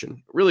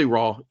production. Really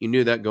raw. You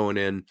knew that going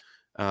in,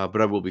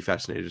 but I will be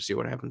fascinated to see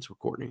what happens with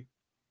Courtney.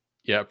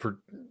 Yeah,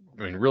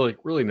 really,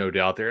 really no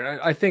doubt there.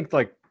 And I think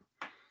the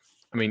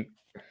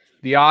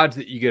odds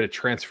that you get a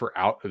transfer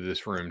out of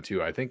this room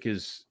too, I think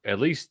is at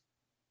least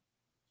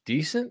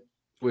decent,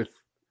 with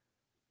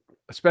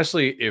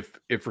especially if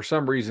for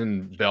some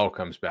reason Bell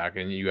comes back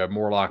and you have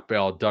Morlock,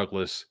 Bell,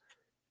 Douglas,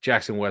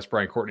 Jackson West,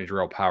 Brian Courtney,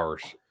 Darrell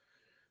Powers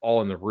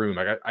all in the room.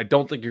 I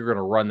don't think you're going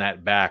to run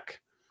that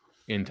back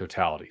in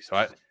totality.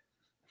 So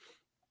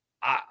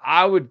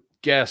I would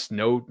guess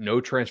no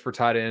transfer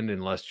tight end,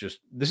 unless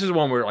this is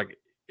one where, like,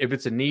 if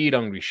it's a need,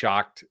 I'm going to be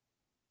shocked.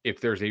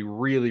 If there's a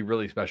really,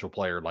 really special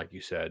player, like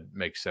you said,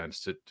 makes sense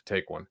to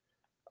take one.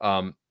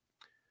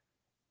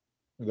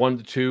 1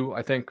 to 2,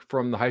 I think,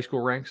 from the high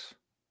school ranks,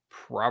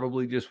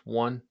 probably just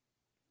one.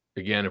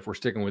 Again, if we're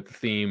sticking with the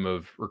theme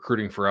of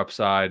recruiting for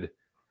upside,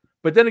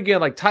 but then again,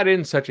 like, tight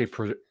end is such a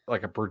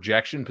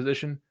projection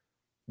position.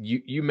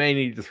 You may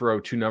need to throw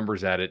 2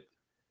 numbers at it,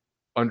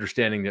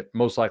 understanding that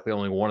most likely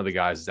only one of the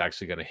guys is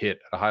actually going to hit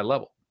at a high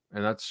level,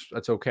 and that's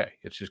okay.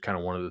 It's just kind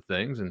of one of the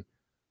things, and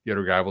the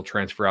other guy will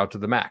transfer out to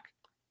the MAC,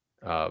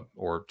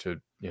 or to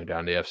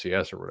down to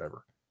FCS or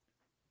whatever.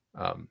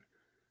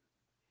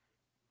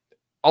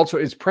 Also,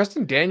 is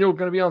Preston Daniel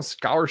going to be on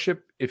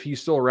scholarship if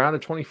he's still around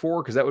at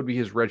 24? Because that would be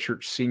his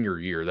redshirt senior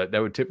year. That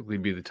would typically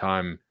be the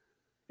time,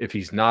 if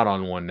he's not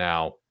on one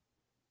now,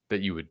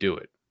 that you would do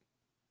it.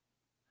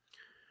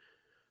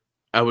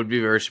 I would be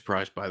very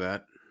surprised by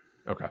that.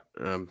 Okay.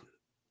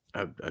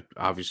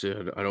 Obviously,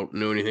 I don't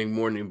know anything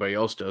more than anybody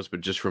else does, but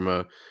just from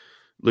a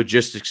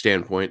logistic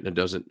standpoint, that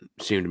doesn't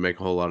seem to make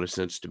a whole lot of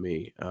sense to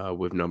me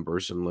with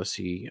numbers, unless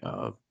he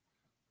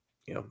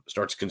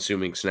starts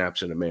consuming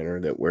snaps in a manner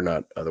that we're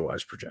not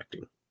otherwise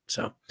projecting.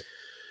 So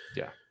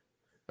yeah,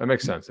 that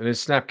makes sense. And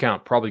his snap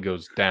count probably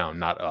goes down,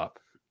 not up,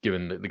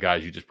 given the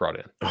guys you just brought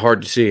in.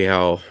 Hard to see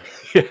how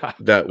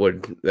that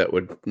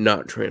would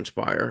not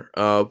transpire.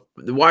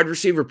 The wide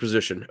receiver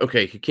position.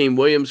 Okay, Hakeem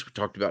Williams, we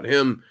talked about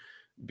him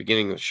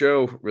beginning of the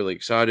show. Really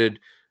excited.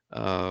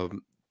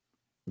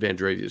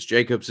 Vandravius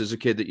Jacobs is a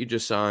kid that you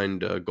just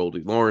signed.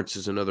 Goldie Lawrence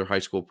is another high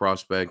school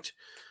prospect.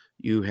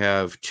 You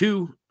have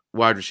 2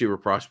 wide receiver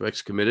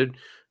prospects committed.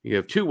 You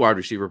have 2 wide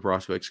receiver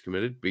prospects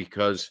committed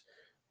because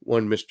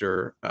one,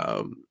 Mr.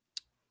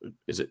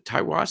 Is it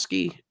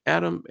Tywaski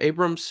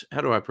Abrams?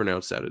 How do I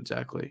pronounce that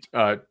exactly?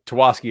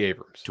 Tawaski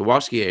Abrams.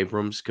 Tawaski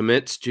Abrams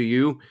commits to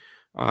you.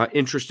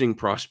 Interesting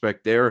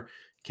prospect there.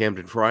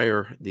 Camden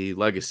Fryer, the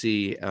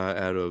legacy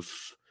out of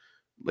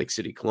Lake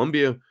City,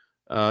 Columbia,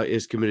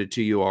 is committed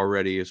to you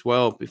already as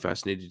well. Be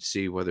fascinated to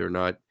see whether or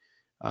not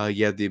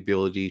you have the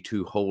ability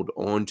to hold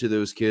on to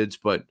those kids.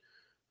 But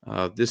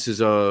this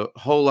is a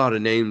whole lot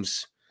of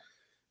names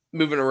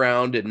moving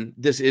around, and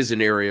this is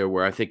an area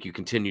where I think you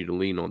continue to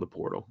lean on the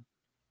portal.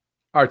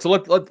 All right, so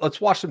let's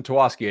watch some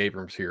Tawaski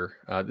Abrams here.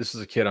 This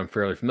is a kid I'm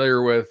fairly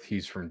familiar with.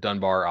 He's from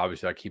Dunbar.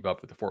 Obviously, I keep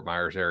up with the Fort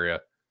Myers area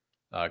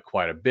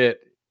quite a bit.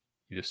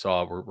 You just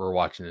saw we're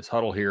watching his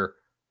huddle here.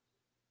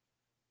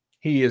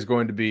 He is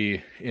going to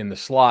be in the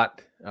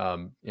slot.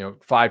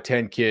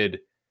 5'10" kid.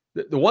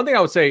 The one thing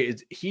I would say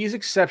is he's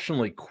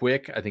exceptionally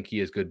quick. I think he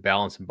has good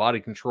balance and body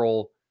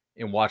control.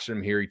 And watching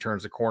him here, he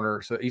turns the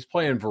corner. So he's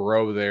playing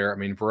Verot there. I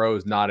mean, Verot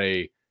is not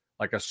a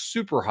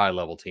super high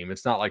level team.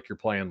 It's not like you're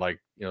playing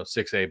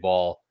 6A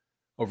ball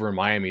over in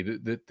Miami.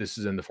 This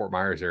is in the Fort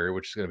Myers area,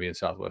 which is going to be in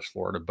Southwest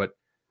Florida. But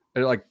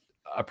like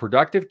a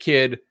productive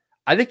kid.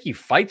 I think he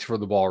fights for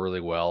the ball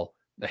really well.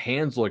 The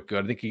hands look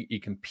good. I think he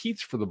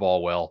competes for the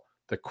ball well.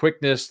 The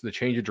quickness, the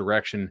change of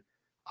direction,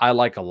 I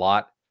like a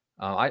lot.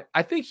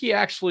 I think he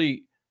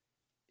actually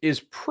is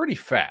pretty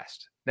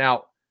fast.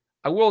 Now,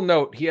 I will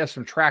note he has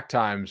some track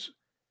times.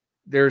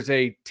 There's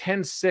a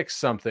 10.6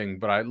 something,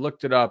 but I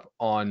looked it up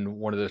on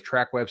one of those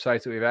track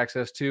websites that we have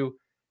access to.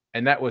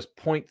 and that was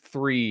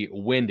 0.3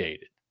 wind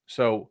aided.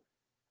 So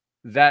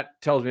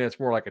that tells me that's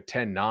more like a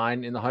 10.9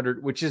 in the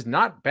 100, which is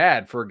not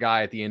bad for a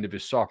guy at the end of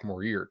his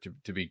sophomore year,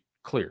 to be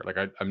clear. Like,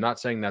 I'm not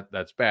saying that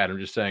that's bad. I'm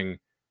just saying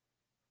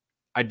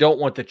I don't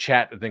want the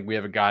chat to think we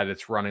have a guy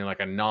that's running like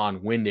a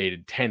non-wind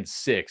aided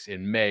 10.6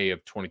 in May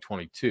of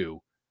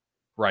 2022,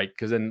 right?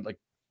 Because then, like,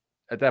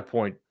 at that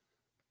point,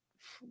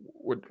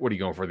 what are you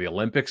going for, the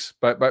Olympics?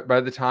 But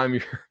by the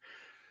time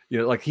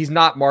you're, like, he's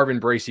not Marvin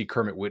Bracey,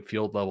 Kermit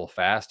Whitfield level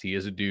fast. He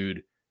is a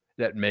dude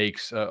that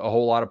makes a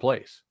whole lot of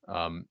plays.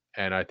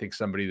 And I think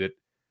somebody that,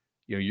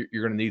 you're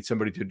going to need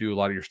somebody to do a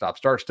lot of your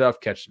stop-start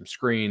stuff, catch some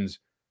screens,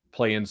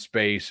 play in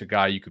space, a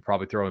guy you could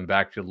probably throw in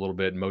backfield a little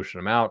bit and motion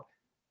him out.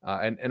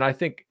 And I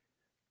think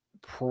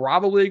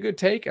probably a good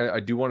take. I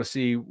do want to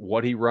see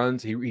what he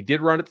runs. He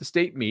did run at the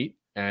state meet,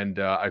 and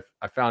I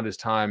found his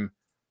time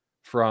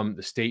from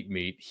the state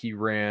meet. He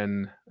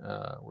ran,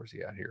 where's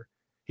he at here?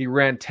 He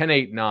ran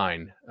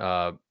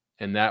 10.89,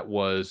 and that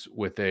was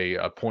with a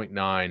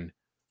 0.9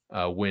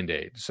 wind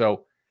aid.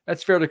 So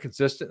that's fairly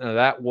consistent. Now,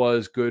 that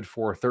was good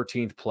for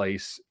 13th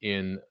place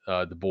in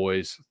the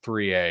boys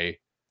 3A,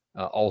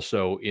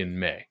 also in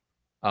May.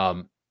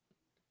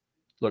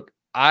 Look,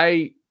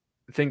 I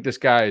think this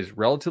guy is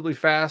relatively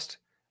fast.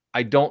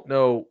 I don't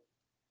know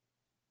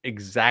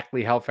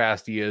exactly how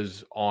fast he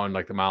is on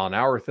like the mile an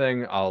hour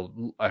thing.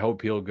 I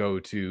hope he'll go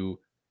to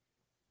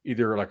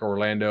either like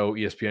Orlando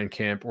ESPN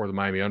camp or the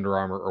Miami Under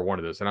Armour or one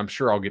of those. And I'm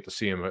sure I'll get to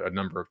see him a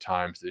number of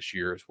times this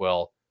year as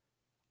well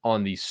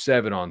on the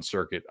 7-on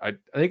circuit. I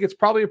think it's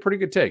probably a pretty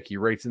good take. He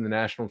rates in the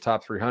national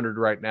top 300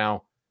 right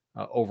now.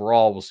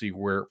 Overall, we'll see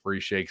where he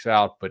shakes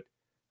out, but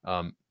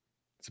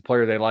it's a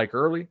player they like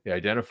early. They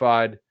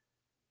identified.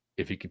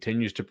 If he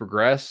continues to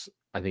progress,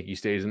 I think he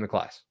stays in the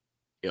class.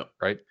 Yep.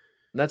 Right.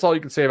 And that's all you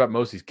can say about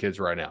most of these kids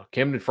right now.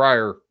 Camden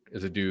Fryer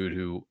is a dude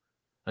who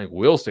I think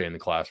will stay in the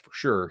class for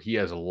sure. He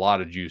has a lot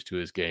of juice to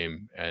his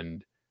game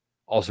and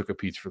also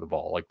competes for the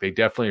ball. Like, they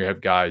definitely have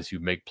guys who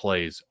make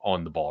plays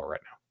on the ball right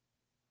now.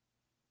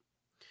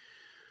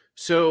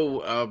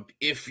 So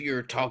if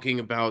you're talking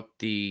about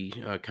the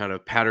kind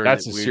of pattern,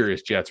 that's a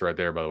serious Jets right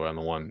there, by the way, on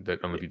the one that,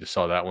 I don't know if you just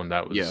saw that one.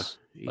 That was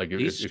like,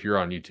 if you're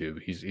on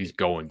YouTube, he's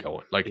going.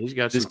 Like, he's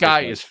got this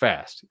guy is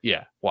fast.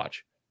 Yeah.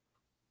 Watch.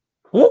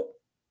 Whoop.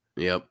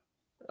 Yep.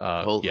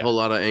 Whole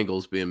lot of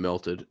angles being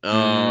melted.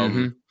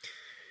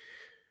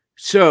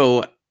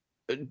 So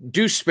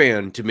Deuce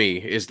Spann, to me,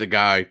 is the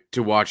guy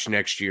to watch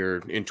next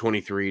year in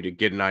 23 to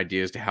get an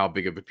idea as to how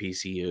big of a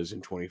piece he is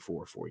in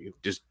 24 for you.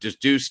 Does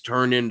Deuce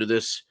turn into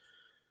this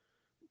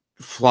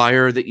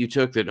flyer that you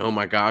took that, oh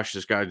my gosh,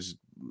 this guy's,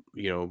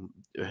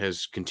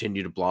 has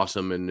continued to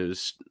blossom and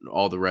is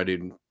all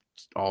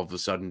of a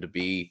sudden to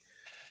be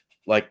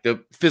like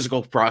the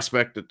physical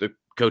prospect that the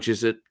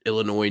coaches at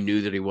Illinois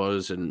knew that he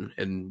was,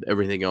 and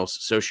everything else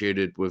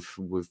associated with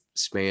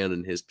Spann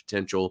and his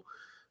potential?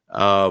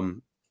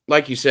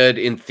 Like you said,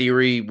 in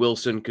theory,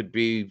 Wilson could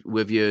be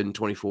with you in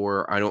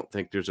 24. I don't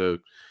think there's a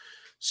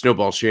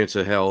snowball's chance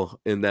of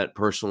hell in that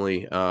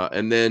personally.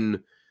 And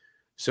then,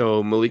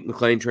 so Malik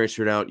McClain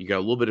transferred out. You got a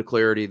little bit of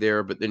clarity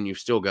there, but then you've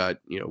still got,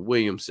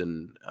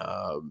 Williamson,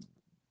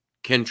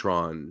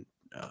 Kentron,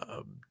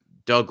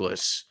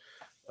 Douglas,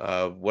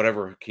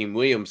 whatever Hakeem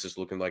Williams is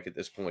looking like at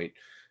this point.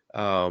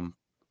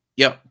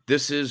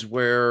 This is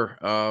where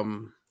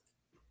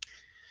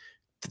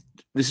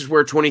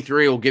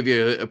 23 will give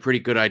you a pretty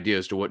good idea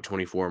as to what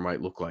 24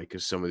 might look like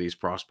as some of these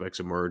prospects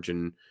emerge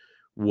and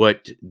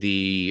what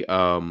the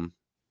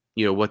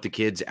what the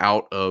kids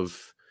out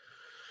of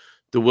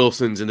the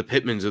Wilsons and the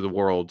Pittmans of the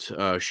world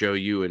show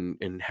you,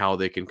 and how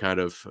they can kind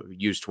of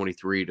use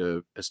 23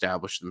 to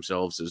establish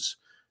themselves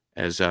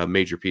as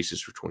major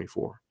pieces for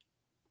 24.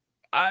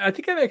 I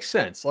think that makes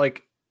sense.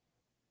 Like,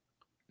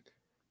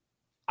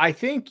 I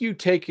think you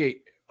take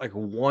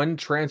one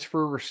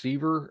transfer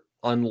receiver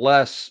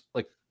unless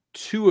like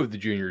 2 of the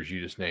juniors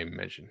you just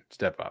mentioned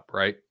step up,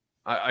 right?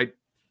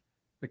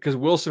 Because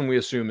Wilson, we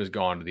assume, is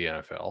gone to the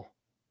NFL.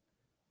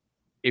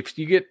 If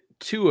you get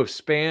 2 of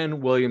Spann,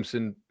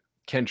 Williamson,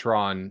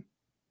 Kentron,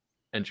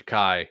 and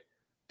Jakai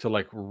to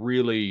like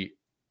really,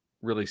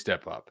 really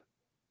step up,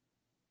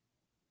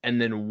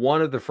 and then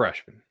 1 of the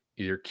freshmen,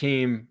 either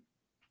Keem,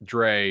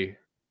 Dre,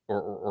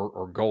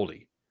 or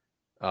Goldie,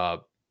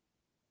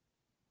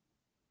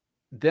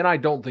 then I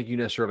don't think you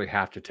necessarily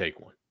have to take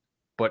one.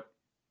 But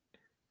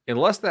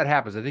unless that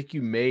happens, I think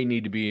you may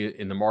need to be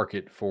in the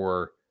market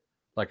for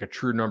like a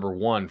true number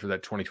 1 for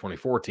that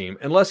 2024 team,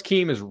 unless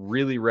Keem is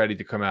really ready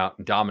to come out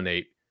and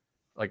dominate.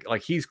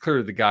 Like he's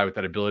clearly the guy with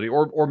that ability,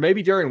 or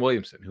maybe Darian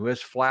Williamson, who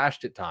has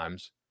flashed at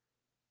times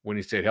when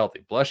he stayed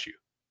healthy. Bless you.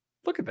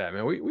 Look at that,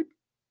 man. We're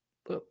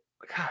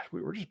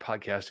just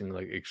podcasting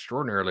like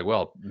extraordinarily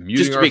well. Muting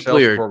just to be ourselves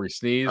clear, before we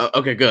sneeze.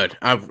 Okay, good.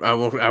 I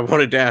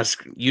wanted to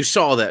ask. You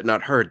saw that,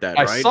 not heard that,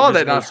 right? I saw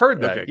that, not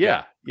heard that. Okay,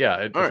 yeah.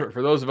 Right.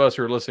 For those of us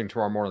who are listening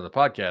tomorrow morning on the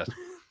podcast,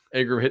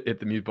 Ingram hit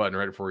the mute button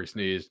right before he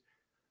sneezed.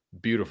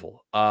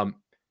 Beautiful.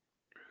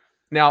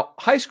 Now,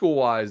 high school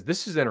wise,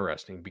 this is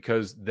interesting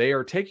because they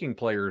are taking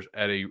players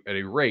at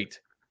a rate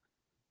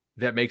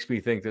that makes me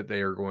think that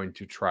they are going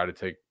to try to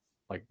take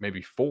like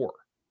maybe 4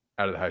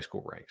 out of the high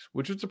school ranks,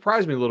 which would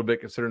surprise me a little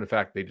bit considering the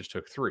fact they just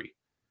took 3.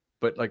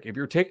 But like if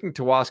you're taking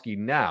Tawaski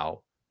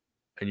now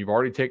and you've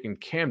already taken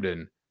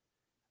Camden,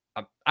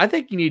 I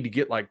think you need to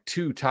get like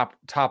 2 top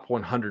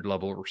 100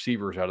 level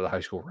receivers out of the high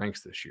school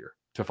ranks this year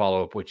to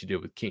follow up what you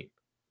did with Keem.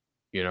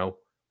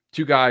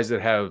 2 guys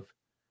that have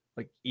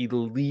like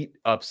elite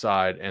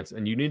upside,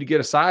 and you need to get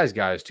a size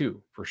guys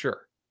too, for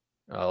sure.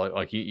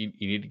 Like you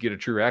need to get a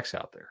true X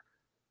out there.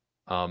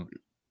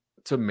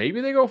 So maybe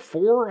they go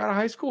 4 out of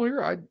high school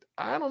here.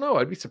 I don't know.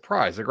 I'd be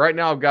surprised. Like right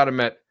now, I've got them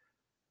at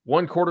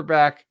 1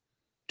 quarterback,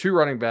 2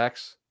 running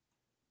backs,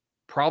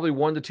 probably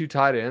 1 to 2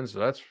 tight ends. So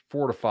that's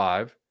 4 to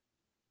 5,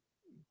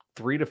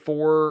 3 to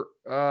 4,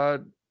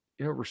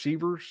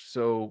 receivers.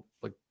 So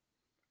like,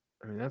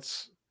 I mean,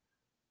 that's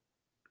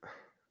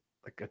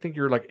like, I think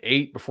you're like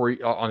 8 before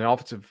you, on the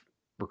offensive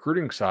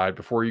recruiting side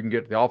before you can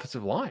get to the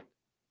offensive line.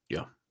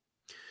 Yeah.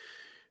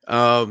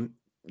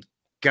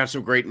 Got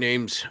some great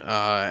names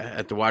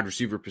at the wide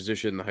receiver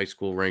position in the high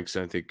school ranks.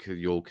 I think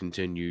you'll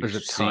continue to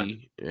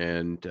see,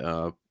 and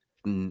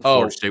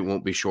Florida State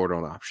won't be short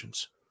on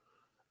options.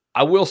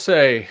 I will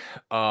say,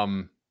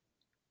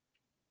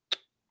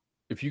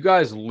 if you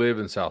guys live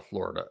in South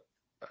Florida,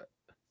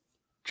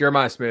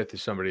 Jeremiah Smith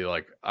is somebody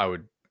like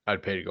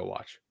I'd pay to go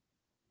watch.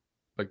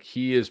 Like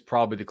he is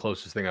probably the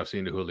closest thing I've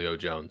seen to Julio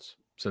Jones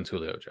since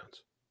Julio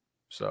Jones.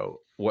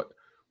 So what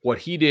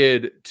he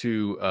did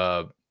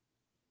to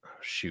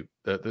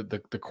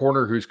the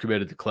corner who's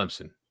committed to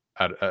Clemson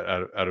out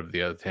of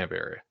the Tampa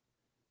area,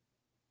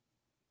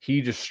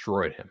 he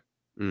destroyed him.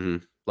 Mm-hmm.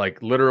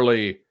 Like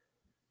literally,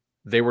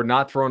 they were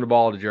not throwing the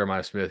ball to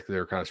Jeremiah Smith because they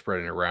were kind of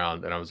spreading it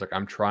around. And I was like,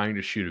 I'm trying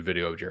to shoot a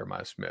video of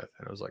Jeremiah Smith,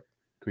 and I was like,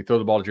 can we throw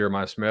the ball to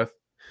Jeremiah Smith?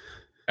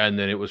 And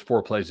then it was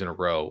 4 plays in a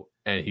row,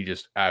 and they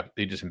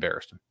just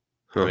embarrassed him.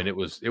 Huh. I mean, it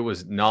was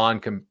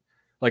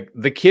like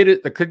the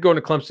kid going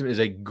to Clemson is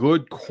a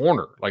good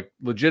corner, like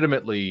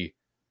legitimately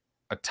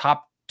a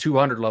top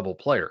 200 level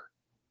player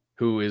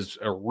who is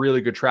a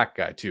really good track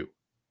guy too,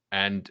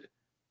 and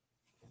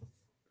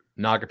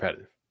not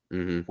competitive.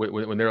 Mm-hmm.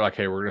 When they're like,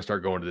 hey, we're going to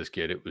start going to this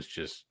kid, it was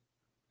just,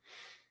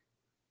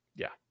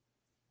 yeah.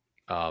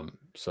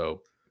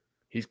 So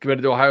he's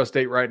committed to Ohio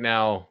State right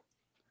now.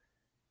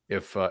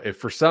 If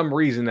for some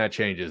reason that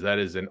changes, that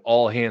is an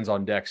all hands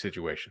on deck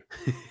situation.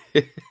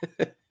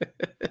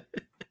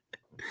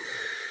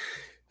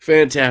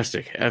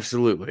 Fantastic.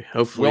 Absolutely.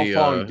 Hopefully. Will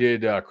Fong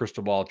did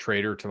crystal ball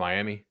Trader to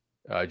Miami.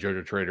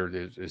 Jojo Trader,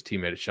 his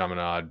teammate at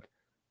Chaminade.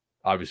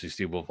 Obviously,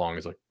 Steve Wilfong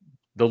is like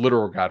the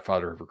literal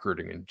godfather of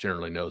recruiting and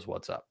generally knows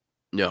what's up.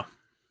 Yeah.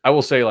 I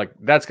will say, like,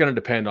 that's going to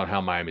depend on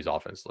how Miami's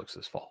offense looks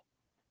this fall.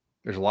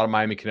 There's a lot of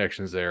Miami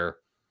connections there.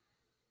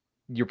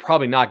 You're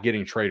probably not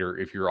getting Trader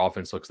if your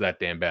offense looks that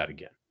damn bad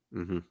again.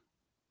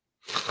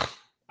 Mm-hmm.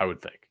 I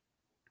would think.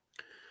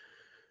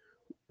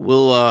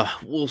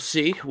 We'll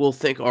see. We'll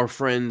thank our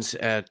friends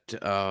at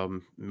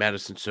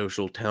Madison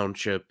Social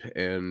Township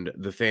and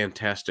the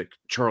fantastic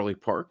Charlie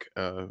Park.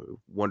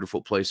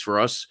 Wonderful place for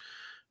us.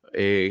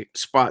 A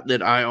spot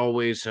that I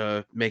always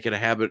make it a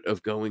habit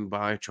of going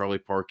by. Charlie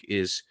Park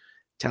is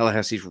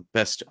Tallahassee's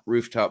best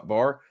rooftop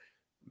bar.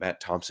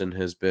 Matt Thompson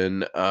has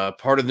been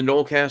part of the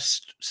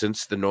Nolecast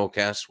since the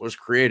Nolecast was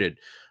created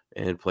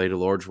and played a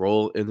large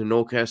role in the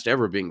Nolecast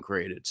ever being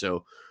created.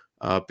 So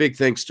big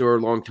thanks to our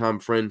longtime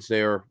friends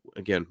there.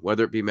 Again,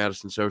 whether it be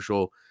Madison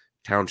Social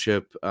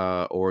Township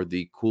or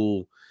the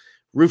cool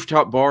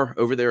rooftop bar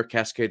over there at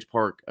Cascades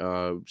Park.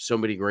 So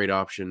many great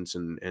options,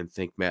 and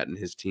thank Matt and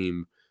his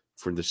team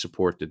for the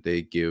support that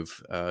they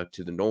give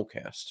to the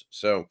Nolecast.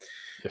 So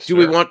yes, do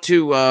we want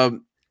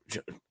to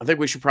I think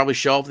we should probably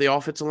shelve the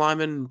offensive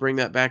lineman and bring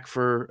that back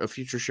for a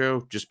future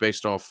show, just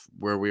based off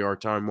where we are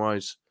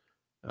time-wise.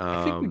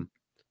 I think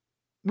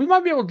we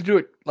might be able to do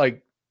it,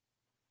 like,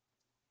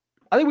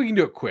 I think we can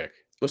do it quick.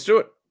 Let's do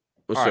it.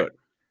 Let's do it.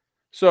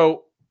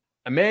 So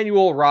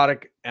Emmanuel,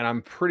 Roddick, and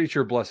I'm pretty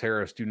sure Bless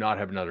Harris do not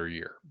have another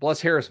year.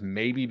 Bless Harris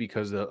maybe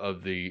because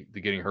of the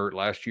getting hurt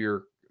last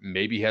year,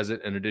 maybe has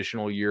an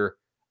additional year.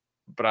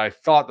 But I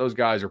thought those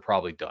guys are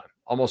probably done.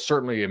 Almost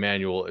certainly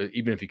Emmanuel,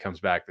 even if he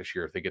comes back this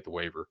year, if they get the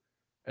waiver.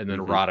 And then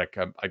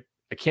Roddick,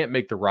 I can't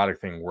make the Roddick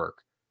thing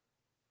work.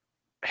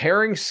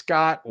 Herring,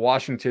 Scott,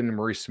 Washington,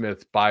 Maurice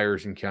Smith,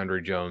 Byers, and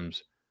Keandre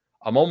Jones,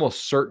 I'm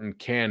almost certain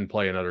can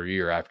play another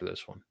year after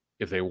this one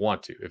if they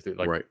want to. If they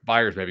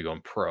Byers maybe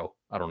going pro.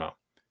 I don't know.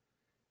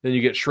 Then you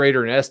get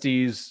Schrader and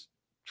Estes.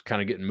 It's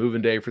kind of getting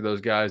moving day for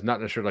those guys.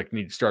 Not necessarily like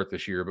need to start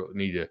this year, but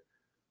need to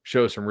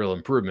show some real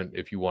improvement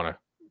if you want to,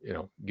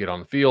 get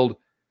on the field.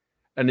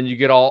 And then you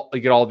get all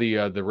the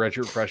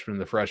redshirt freshmen,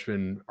 the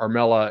freshmen,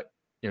 Armella,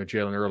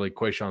 Jalen Early,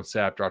 Quayshawn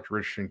Sapp, Dr.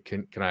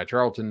 Richardson, Kanaya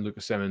Charlton,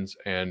 Lucas Simmons,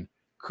 and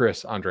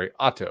Chris Andre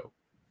Otto.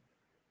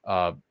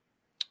 Got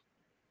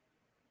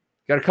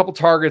a couple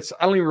targets.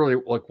 I don't even really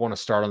want to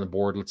start on the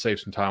board. Let's save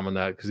some time on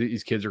that because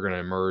these kids are going to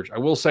emerge. I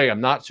will say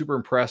I'm not super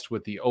impressed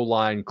with the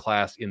O-line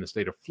class in the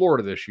state of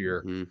Florida this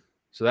year. Mm-hmm.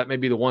 So that may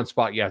be the one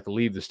spot you have to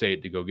leave the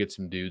state to go get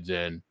some dudes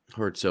in.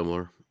 Heard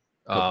similar.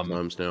 a couple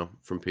times now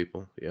from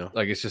people. Yeah.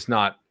 Like it's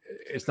not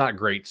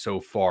great so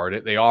far.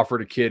 They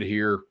offered a kid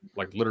here,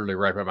 like literally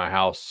right by my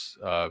house,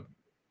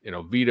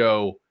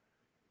 Vito.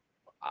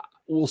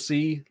 We'll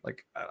see.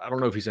 Like, I don't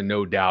know if he's a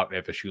no doubt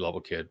FSU level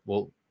kid.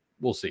 We'll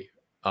see.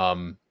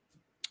 I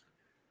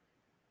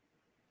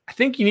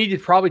think you need to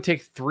probably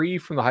take 3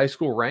 from the high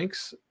school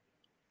ranks.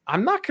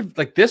 I'm not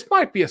like, this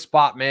might be a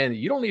spot, man.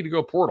 You don't need to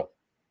go portal.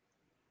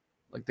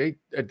 Like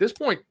at this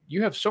point,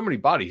 you have so many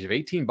bodies. You have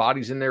 18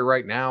 bodies in there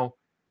right now.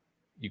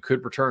 You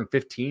could return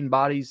 15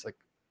 bodies. Like,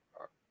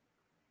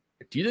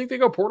 do you think they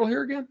go portal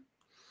here again?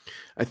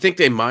 I think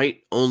they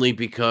might, only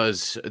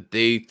because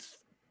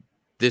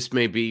this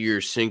may be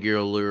your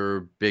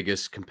singular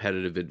biggest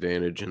competitive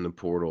advantage in the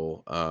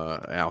portal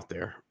out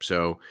there.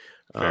 So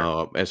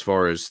as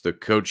far as the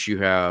coach you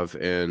have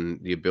and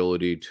the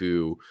ability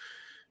to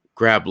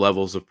grab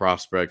levels of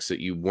prospects that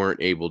you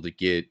weren't able to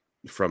get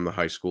from the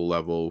high school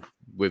level,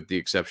 with the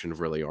exception of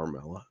really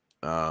Armella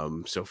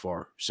so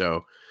far.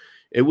 So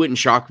it wouldn't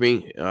shock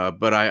me,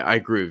 but I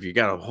agree with you.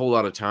 Got a whole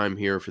lot of time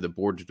here for the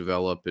board to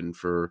develop and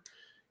for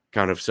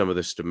kind of some of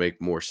this to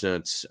make more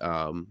sense.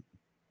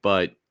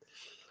 But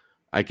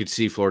I could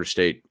see Florida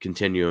State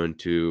continuing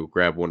to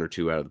grab 1 or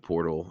 2 out of the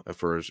portal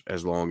for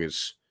as long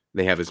as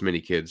they have as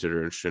many kids that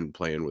are interested in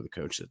playing with the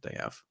coach that they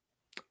have.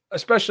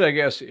 Especially, I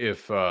guess,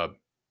 if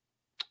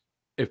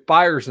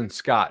Byers and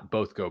Scott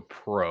both go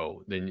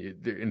pro, then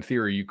in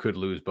theory you could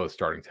lose both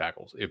starting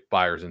tackles if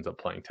Byers ends up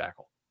playing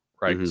tackle,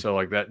 right? Mm-hmm. So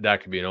like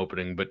that could be an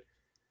opening, but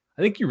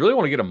I think you really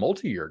want to get a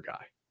multi-year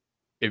guy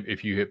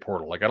if you hit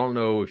portal. Like, I don't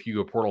know if you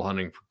go portal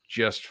hunting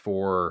just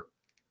for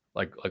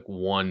like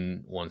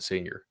one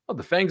senior. Oh,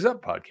 the Fangs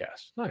Up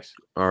podcast. Nice.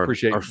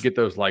 Get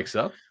those likes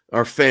up.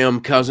 Our fam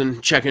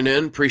cousin checking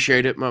in.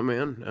 Appreciate it, my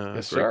man.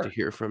 Yes, great sir. to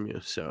hear from you.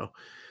 So,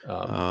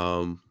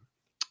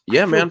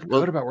 yeah, man.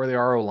 Good about where they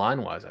are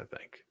line wise, I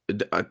think.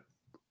 I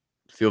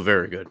feel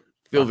very good.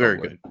 Very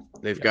good.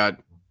 They've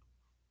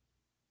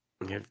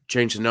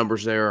changed the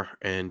numbers there,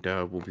 and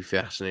will be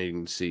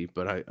fascinating to see.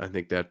 But I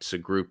think that's a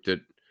group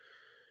that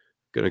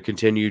going to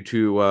continue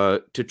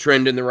to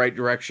trend in the right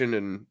direction.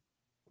 And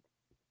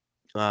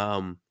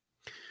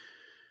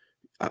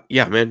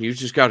yeah, man, you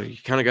kind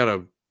of got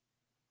to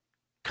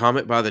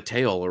comet by the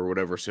tail or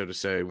whatever, so to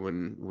say,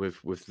 when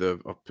with the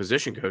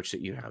position coach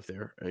that you have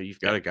there. You've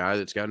got a guy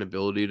that's got an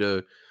ability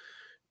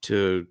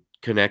to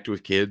connect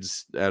with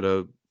kids at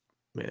a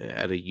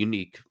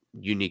unique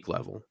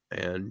level,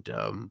 and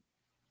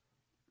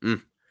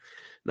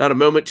not a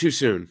moment too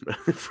soon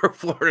for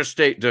Florida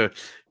State to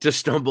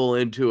stumble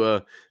into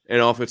an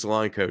offensive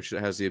line coach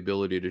that has the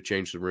ability to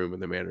change the room in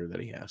the manner that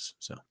he has.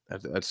 So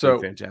that's so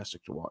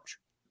fantastic to watch.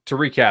 To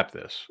recap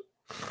this,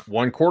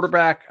 1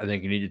 quarterback, I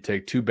think you need to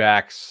take 2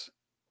 backs,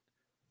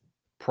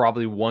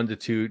 probably 1 to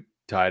 2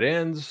 tight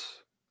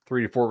ends,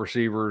 3 to 4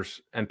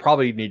 receivers, and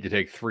probably need to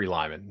take 3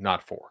 linemen,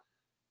 not 4,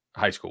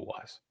 high school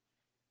wise.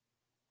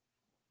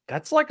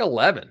 That's like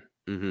 11.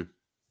 Mm-hmm.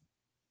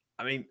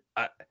 I mean,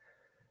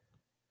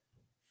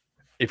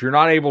 if you're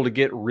not able to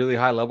get really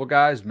high level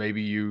guys,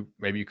 maybe you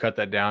cut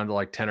that down to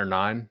like 10 or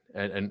 9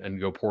 and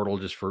go portal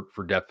just for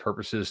depth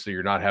purposes. So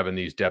you're not having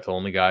these depth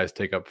only guys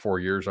take up 4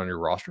 years on your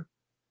roster.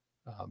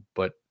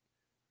 But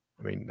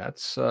I mean,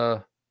 that's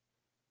got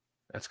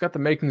the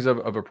makings of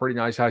a pretty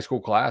nice high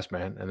school class,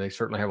 man. And they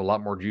certainly have a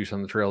lot more juice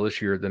on the trail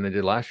this year than they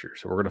did last year.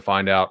 So we're going to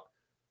find out.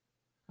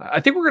 I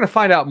think we're going to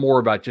find out more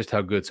about just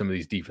how good some of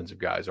these defensive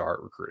guys are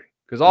at recruiting.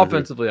 Because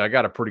offensively, I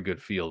got a pretty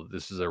good feel that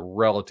this is a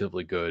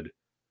relatively good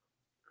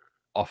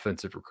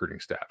offensive recruiting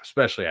staff,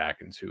 especially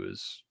Atkins, who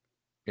is,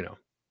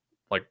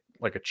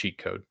 like a cheat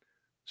code.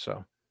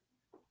 So,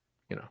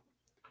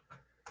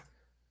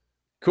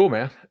 cool,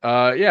 man.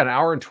 Yeah, 1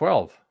 hour and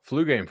 12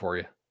 flu game for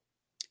you.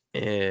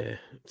 Yeah,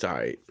 it's all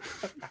right.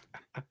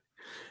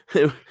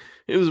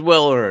 It was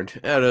well earned.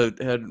 Had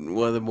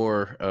one of the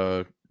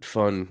more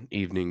fun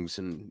evenings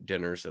and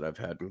dinners that I've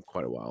had in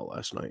quite a while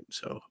last night.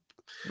 So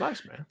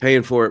nice, man.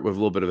 Paying for it with a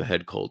little bit of a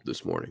head cold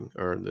this morning,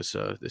 or this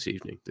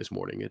evening. This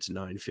morning it's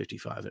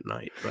 9:55 at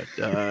night.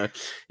 But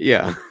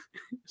yeah,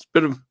 it's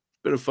been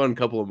a fun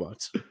couple of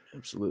months.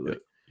 Absolutely.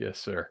 Yes,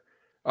 sir.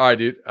 All right,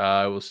 dude.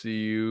 We'll see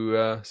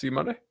you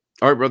Monday.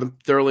 All right, brother.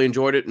 Thoroughly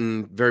enjoyed it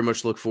and very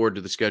much look forward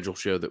to the schedule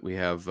show that we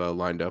have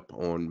lined up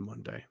on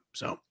Monday.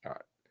 So, all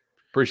right.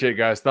 Appreciate it,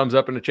 guys. Thumbs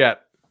up in the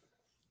chat.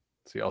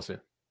 See y'all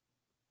soon.